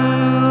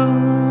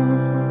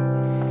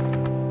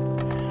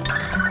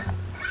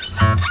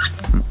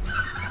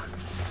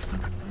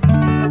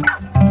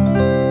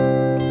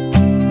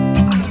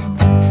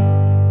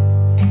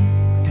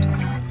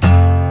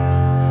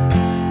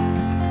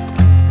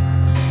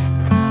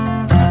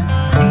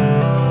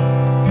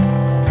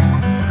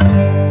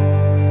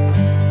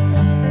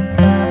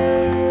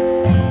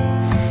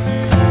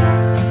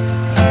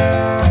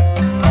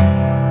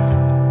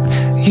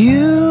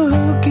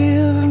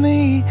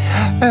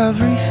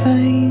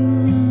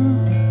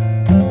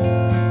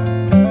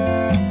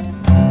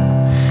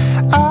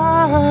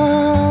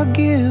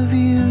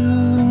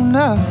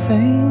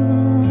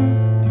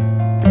 everything.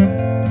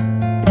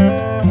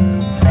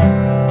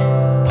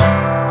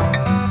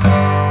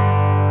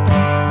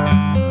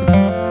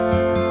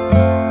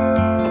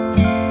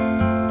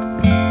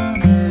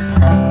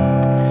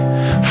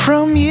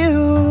 From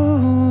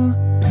you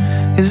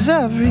is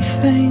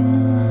everything.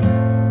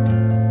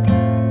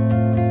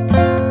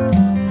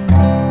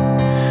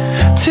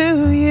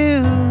 To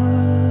you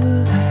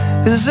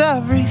is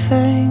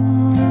everything.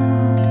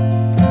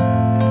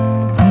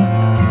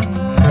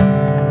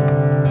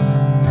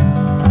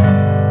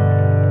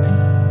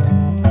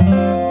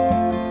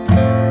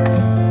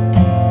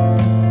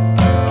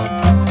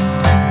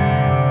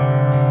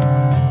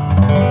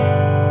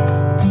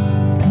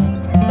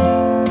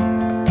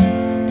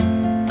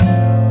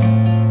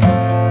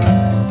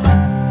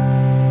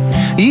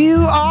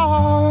 You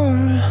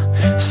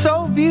are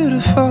so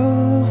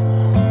beautiful.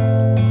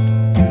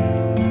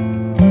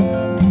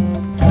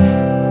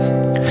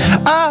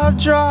 I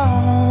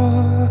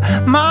draw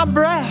my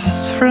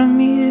breath from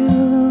you.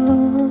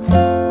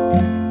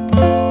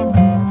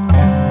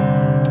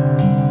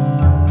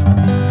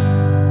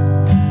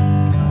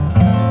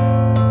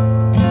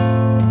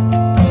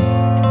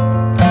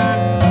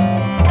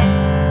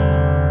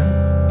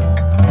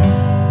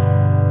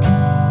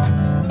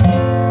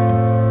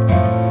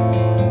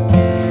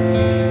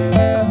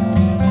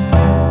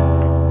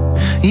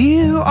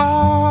 You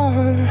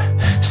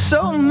are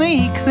so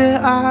meek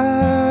that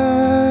I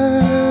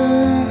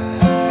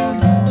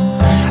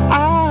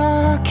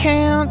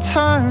can't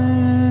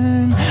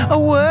turn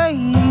away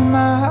my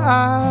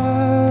eyes.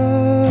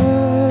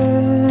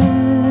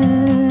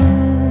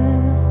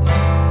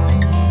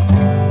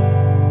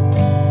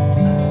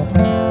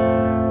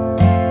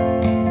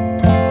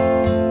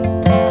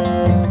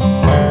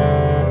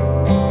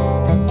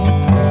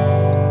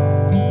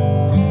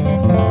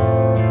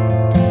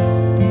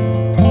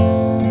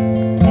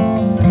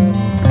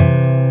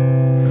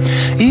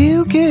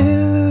 You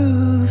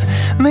give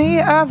me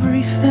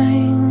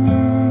everything.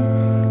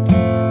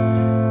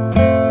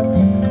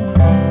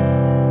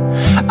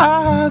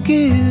 I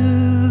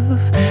give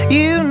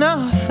you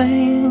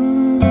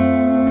nothing.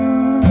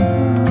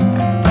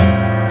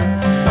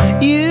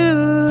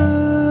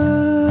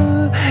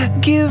 You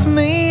give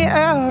me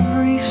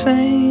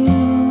everything.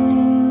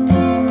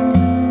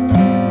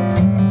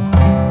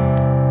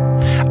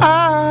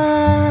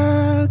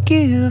 I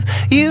give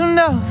you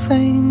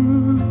nothing.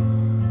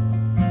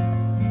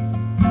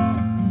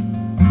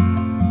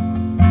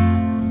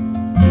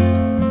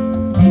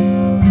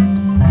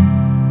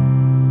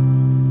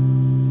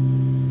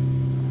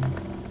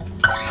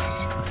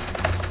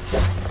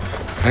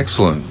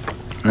 Excellent.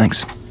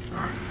 Thanks.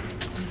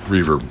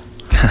 Reverb.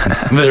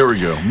 There we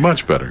go.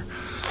 Much better.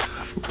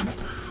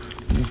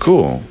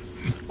 Cool.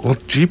 Well,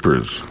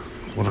 jeepers.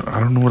 I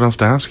don't know what else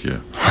to ask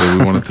you. So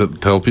we wanted to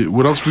tell people.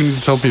 What else we need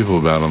to tell people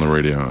about on the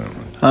radio?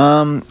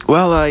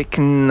 Well, I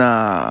could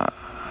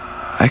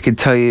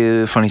tell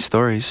you funny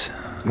stories.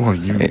 Well,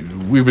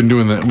 we've been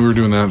doing that. We were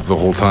doing that the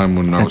whole time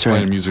when I was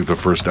playing music the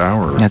first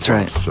hour. That's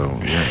right. So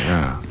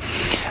yeah.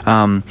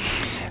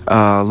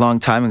 A long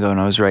time ago, when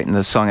I was writing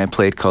the song I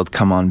played called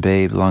 "Come On,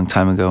 Babe," a long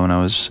time ago, when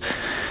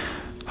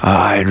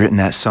I had written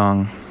that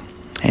song,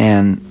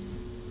 and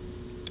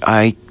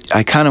I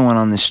kind of went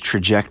on this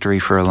trajectory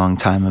for a long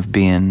time of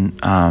being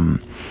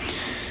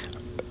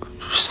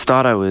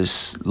thought I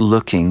was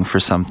looking for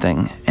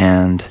something,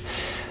 and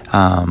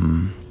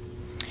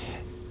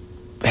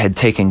had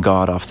taken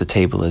God off the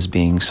table as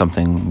being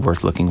something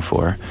worth looking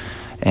for.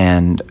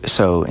 And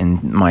so in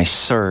my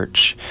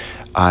search,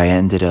 I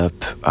ended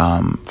up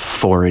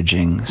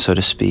foraging, so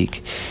to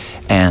speak,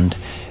 and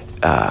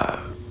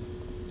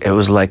it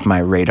was like my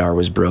radar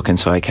was broken,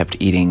 so I kept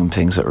eating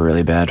things that were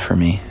really bad for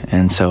me.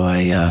 And so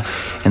I,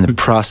 in the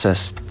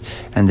process,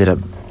 ended up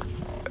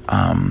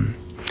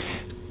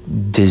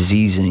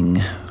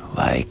diseasing,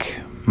 like,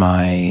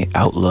 my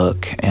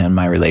outlook and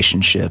my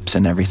relationships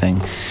and everything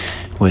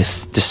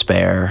with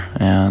despair.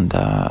 And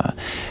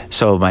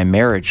so my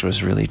marriage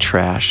was really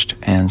trashed.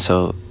 And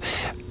so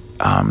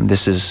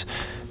this is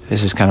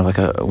kind of like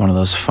one of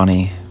those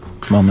funny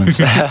moments.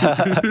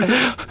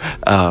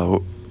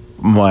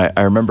 I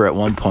remember at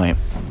one point,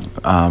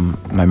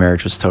 my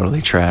marriage was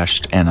totally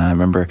trashed, and I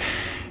remember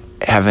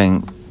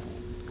having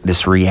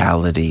this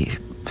reality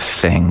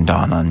thing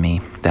dawn on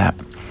me that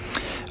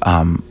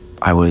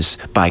I was,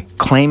 by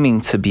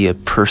claiming to be a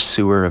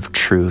pursuer of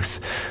truth,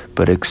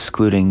 but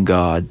excluding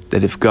God,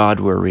 that if God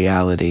were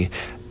reality,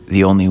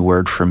 the only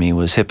word for me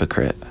was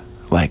hypocrite.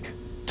 Like,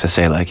 to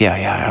say, like,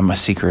 yeah, I'm a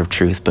seeker of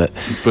truth, but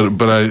I'm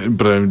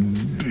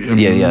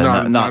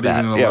not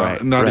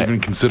that. Not even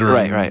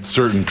considering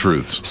certain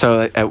truths.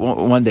 So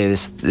one day,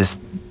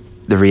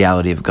 the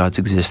reality of God's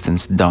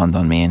existence dawned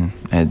on me, and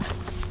it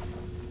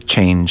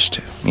changed.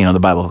 You know, the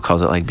Bible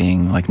calls it like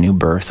being like new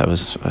birth. I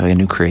was a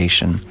new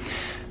creation.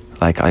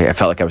 Like I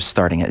felt like I was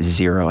starting at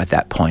zero at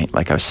that point.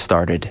 Like I was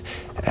started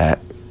at,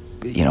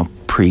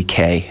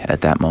 pre-K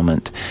at that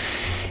moment.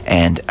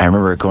 And I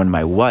remember going to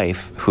my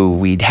wife, who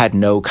we'd had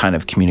no kind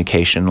of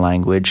communication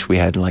language. We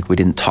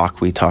didn't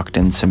talk. We talked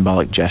in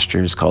symbolic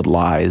gestures called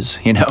lies,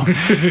 And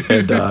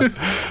I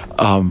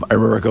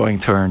remember going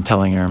to her and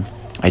telling her,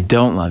 I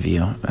don't love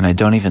you, and I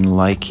don't even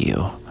like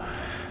you,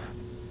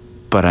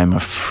 but I'm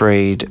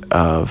afraid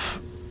of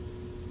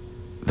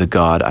the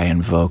God I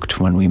invoked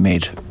when we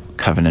made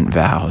covenant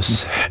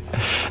vows.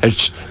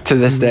 To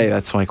this day,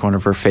 that's like one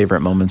of her favorite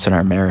moments in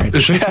our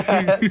marriage.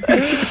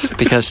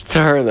 Because to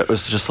her, that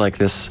was just like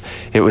this,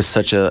 it was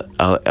such a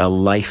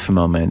life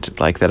moment,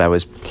 like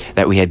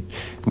that we had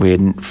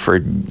for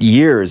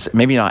years,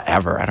 maybe not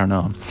ever, I don't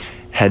know,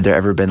 had there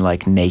ever been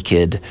like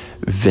naked,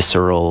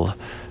 visceral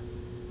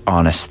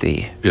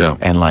honesty. Yeah.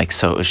 And like,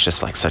 so it was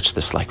just like such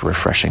this like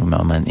refreshing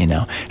moment,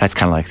 That's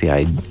kind of like the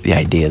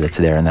idea that's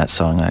there in that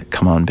song, like,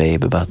 Come On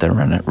Babe, about the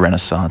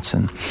Renaissance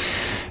and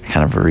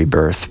kind of a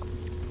rebirth.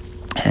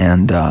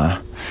 And I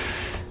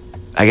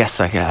guess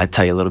I'd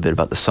tell you a little bit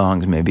about the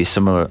songs, maybe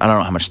similar. I don't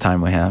know how much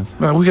time we have.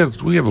 We have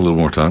a little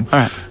more time. All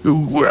right.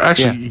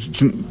 Actually,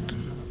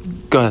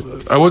 go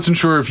ahead. I wasn't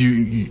sure if since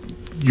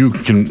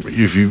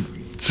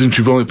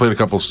you've only played a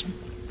couple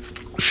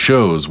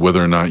shows,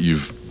 whether or not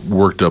you've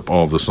worked up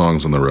all the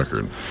songs on the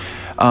record.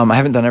 I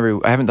haven't done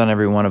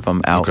every one of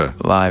them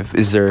out live.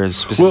 Is there a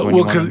specific one?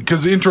 Well,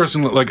 because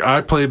interestingly, like I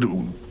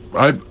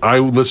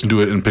listened to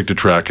it and picked a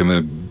track, and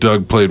then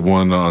Doug played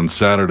one on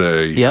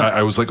Saturday. Yeah.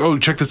 I was like, oh,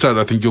 check this out.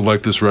 I think you'll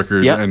like this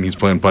record. Yep. And he's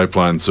playing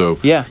Pipeline, so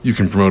yeah, you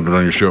can promote it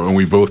on your show. And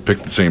we both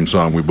picked the same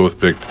song. We both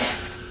picked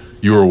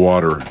You Are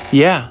Water.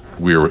 Yeah.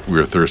 We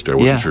were thirsty. I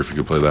wasn't sure if you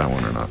could play that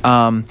one or not.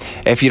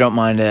 If you don't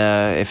mind,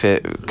 if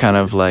it kind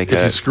of like...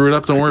 If you screw it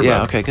up, don't worry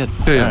about it. Yeah, okay, good.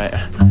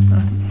 Yeah.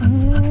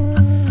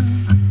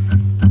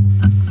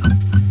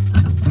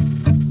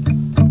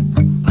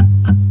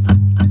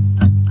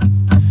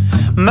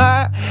 All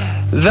right.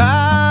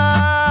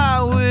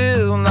 Thy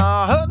will,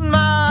 not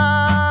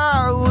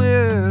my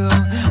will.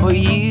 Well,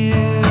 you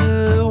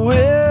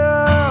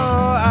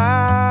will,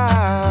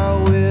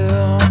 I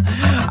will.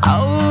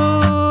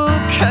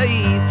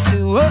 Okay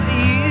to what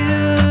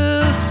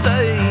you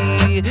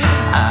say.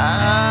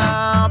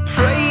 I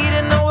pray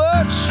to know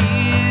what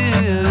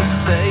you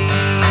say.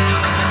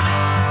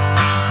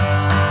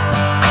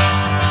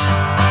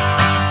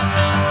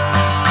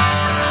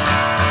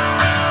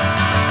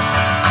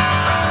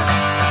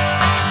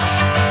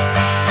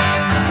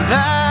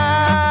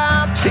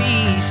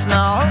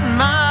 Not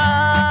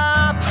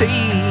my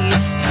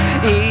peace.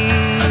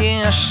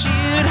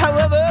 Shoot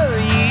however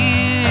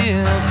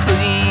you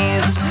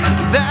please.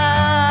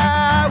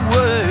 Thy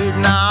word,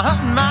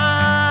 not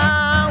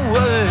my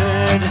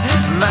word.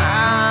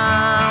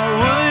 My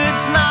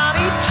word's not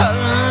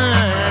eternal.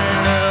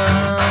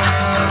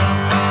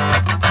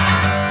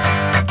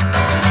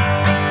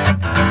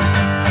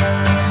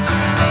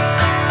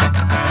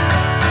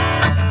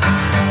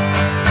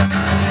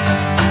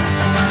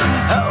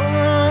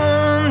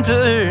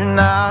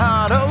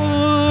 Not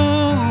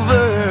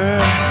over,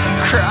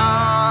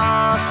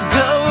 cross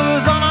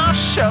goes on our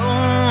shoulder.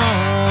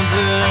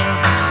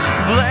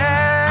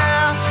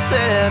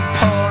 Blessed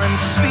pouring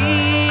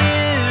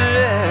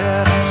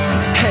Spirit,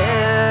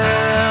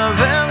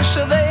 heaven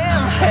shall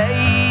then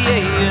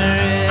hear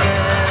it.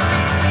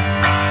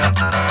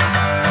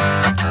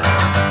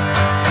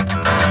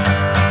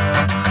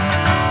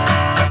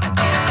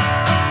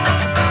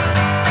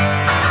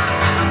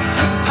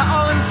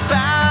 Paul and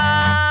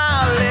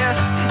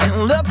Silas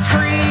in the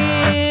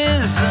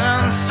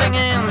prison,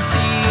 singing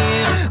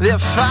to their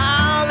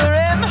Father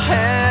in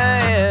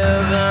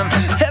heaven.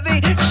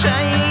 Heavy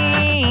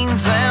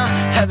chains and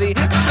heavy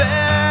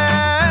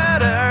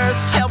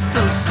fetters helped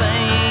them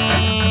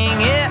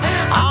sing it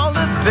all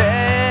the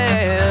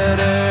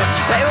better.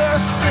 They were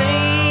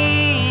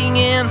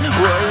singing,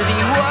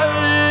 worthy,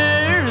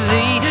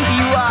 worthy,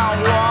 you are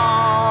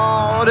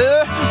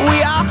water, we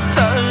are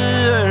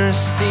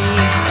thirsty.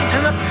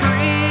 In the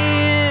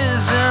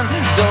prison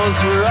doors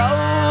were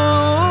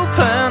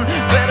open,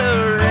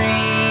 better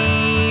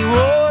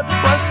reward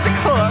was to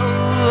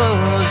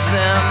close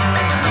them.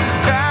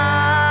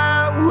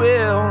 Thy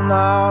will,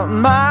 not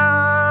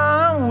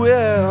my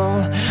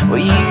will. Well,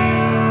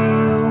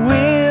 you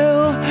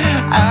will,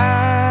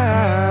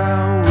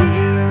 I will.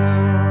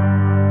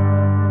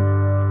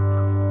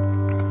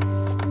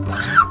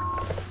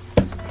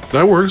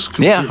 That works.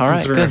 Yeah, all right,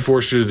 Considering I good.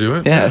 forced you to do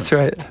it. Yeah, that's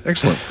right.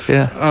 Excellent.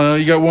 Yeah.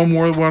 You got one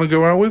more you want to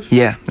go out with?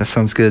 Yeah, that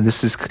sounds good.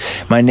 This is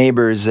my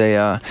neighbor is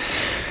an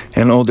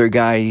older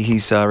guy.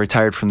 He's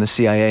retired from the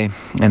CIA,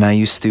 and I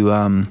used to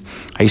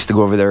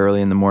go over there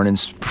early in the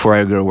mornings before I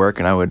would go to work,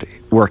 and I would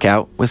work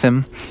out with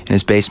him in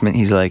his basement.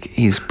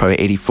 He's probably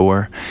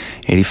 84,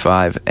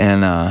 85,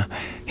 and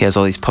he has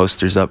all these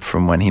posters up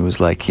from when he was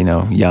like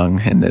young,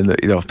 and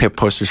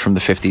posters from the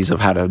 50s of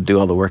how to do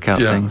all the workout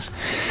things.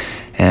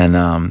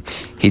 And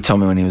he told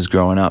me when he was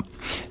growing up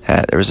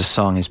that there was a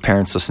song his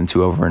parents listened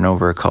to over and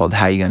over called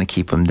 "How You Gonna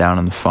Keep Them Down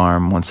on the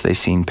Farm Once They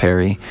Seen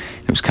Perry."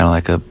 It was kind of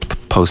like a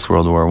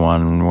post-World War I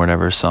or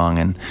whatever song,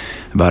 and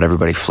about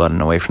everybody flooding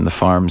away from the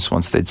farms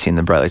once they'd seen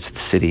the bright lights of the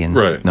city and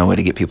no way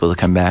to get people to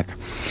come back.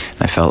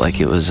 And I felt like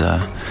it was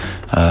a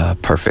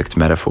perfect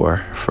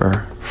metaphor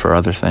for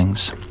other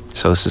things.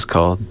 So this is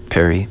called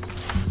Perry.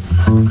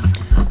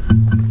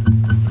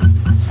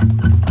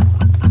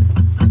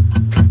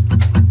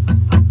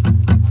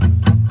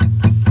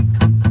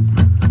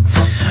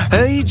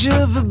 Age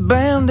of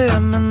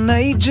abandonment,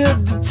 age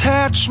of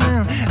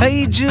detachment,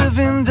 age of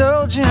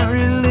indulgent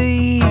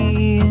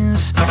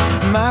release.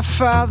 My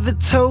father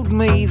told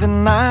me the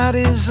night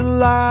is a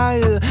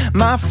liar.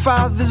 My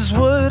father's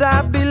word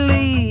I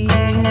believe.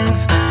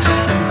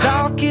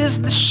 Dark is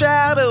the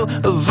shadow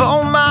of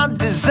all my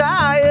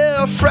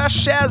desire,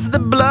 fresh as the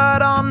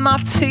blood on my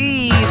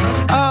teeth.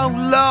 Oh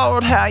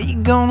Lord, how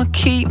you gonna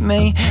keep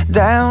me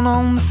down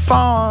on the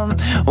farm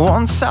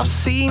once I've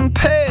seen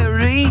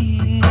Perry?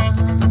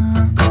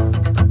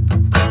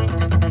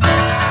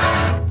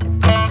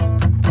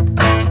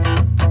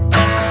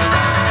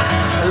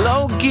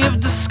 Give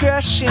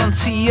discretion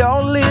to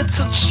your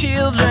little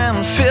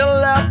children.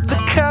 Fill up the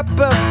cup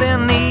of their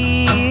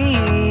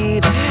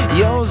need.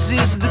 Yours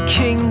is the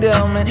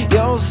kingdom and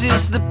yours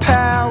is the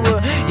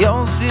power.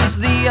 Yours is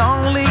the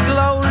only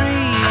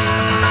glory.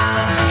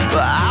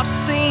 But I've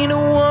seen a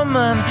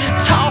woman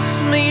toss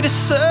me to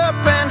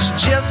serpents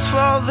just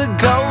for the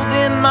gold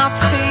in my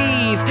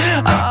teeth.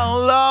 Oh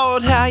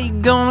Lord, how you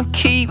gonna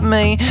keep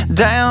me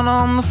down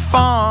on the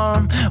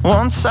farm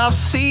once I've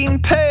seen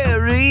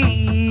Perry?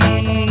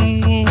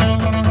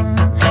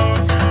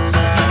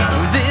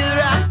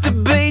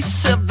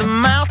 Of the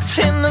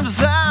mountain of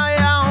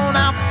Zion,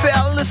 I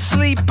fell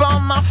asleep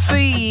on my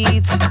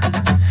feet.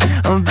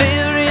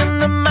 There in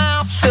the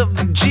mouth of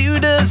the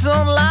Judah's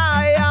own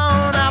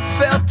lion, I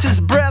felt his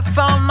breath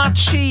on my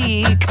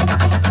cheek.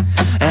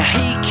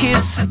 He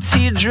kissed a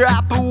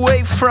teardrop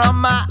away from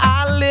my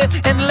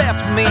eyelid and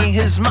left me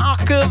his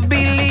mark of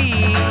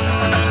belief.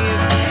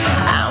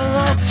 I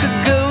want to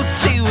go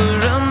to a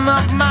room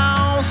of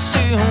my own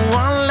soon,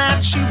 one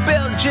that you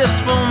built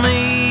just for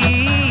me.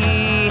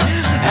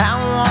 I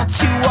want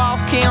to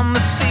walk in the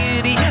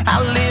city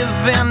I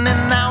live in,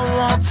 and I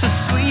want to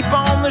sleep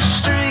on the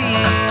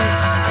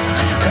streets.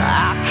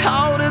 I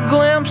caught a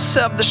glimpse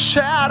of the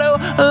shadow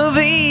of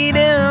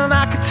Eden.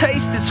 I could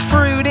taste its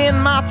fruit in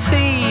my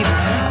teeth.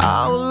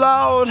 Oh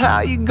Lord, how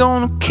you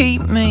gonna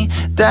keep me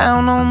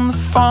down on the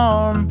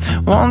farm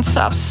once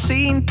I've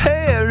seen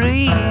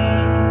Perry?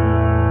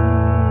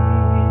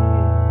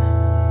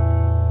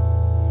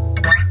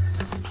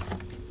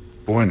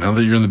 Boy, now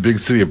that you're in the big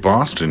city of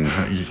Boston,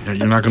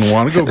 you're not going to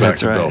want to go back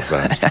to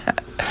Belfast.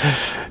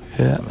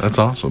 Yeah. That's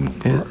awesome.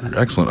 Yeah.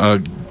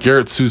 Excellent.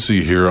 Garrett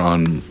Soucy here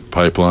on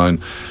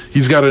Pipeline.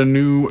 He's got a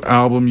new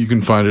album. You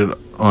can find it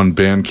on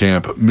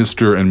Bandcamp,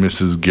 Mr. and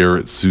Mrs.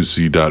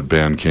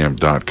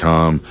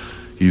 GarrettSoucy.bandcamp.com.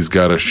 He's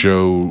got a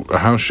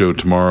house show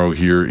tomorrow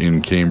here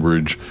in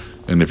Cambridge,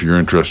 and if you're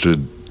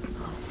interested,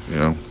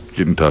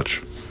 get in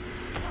touch.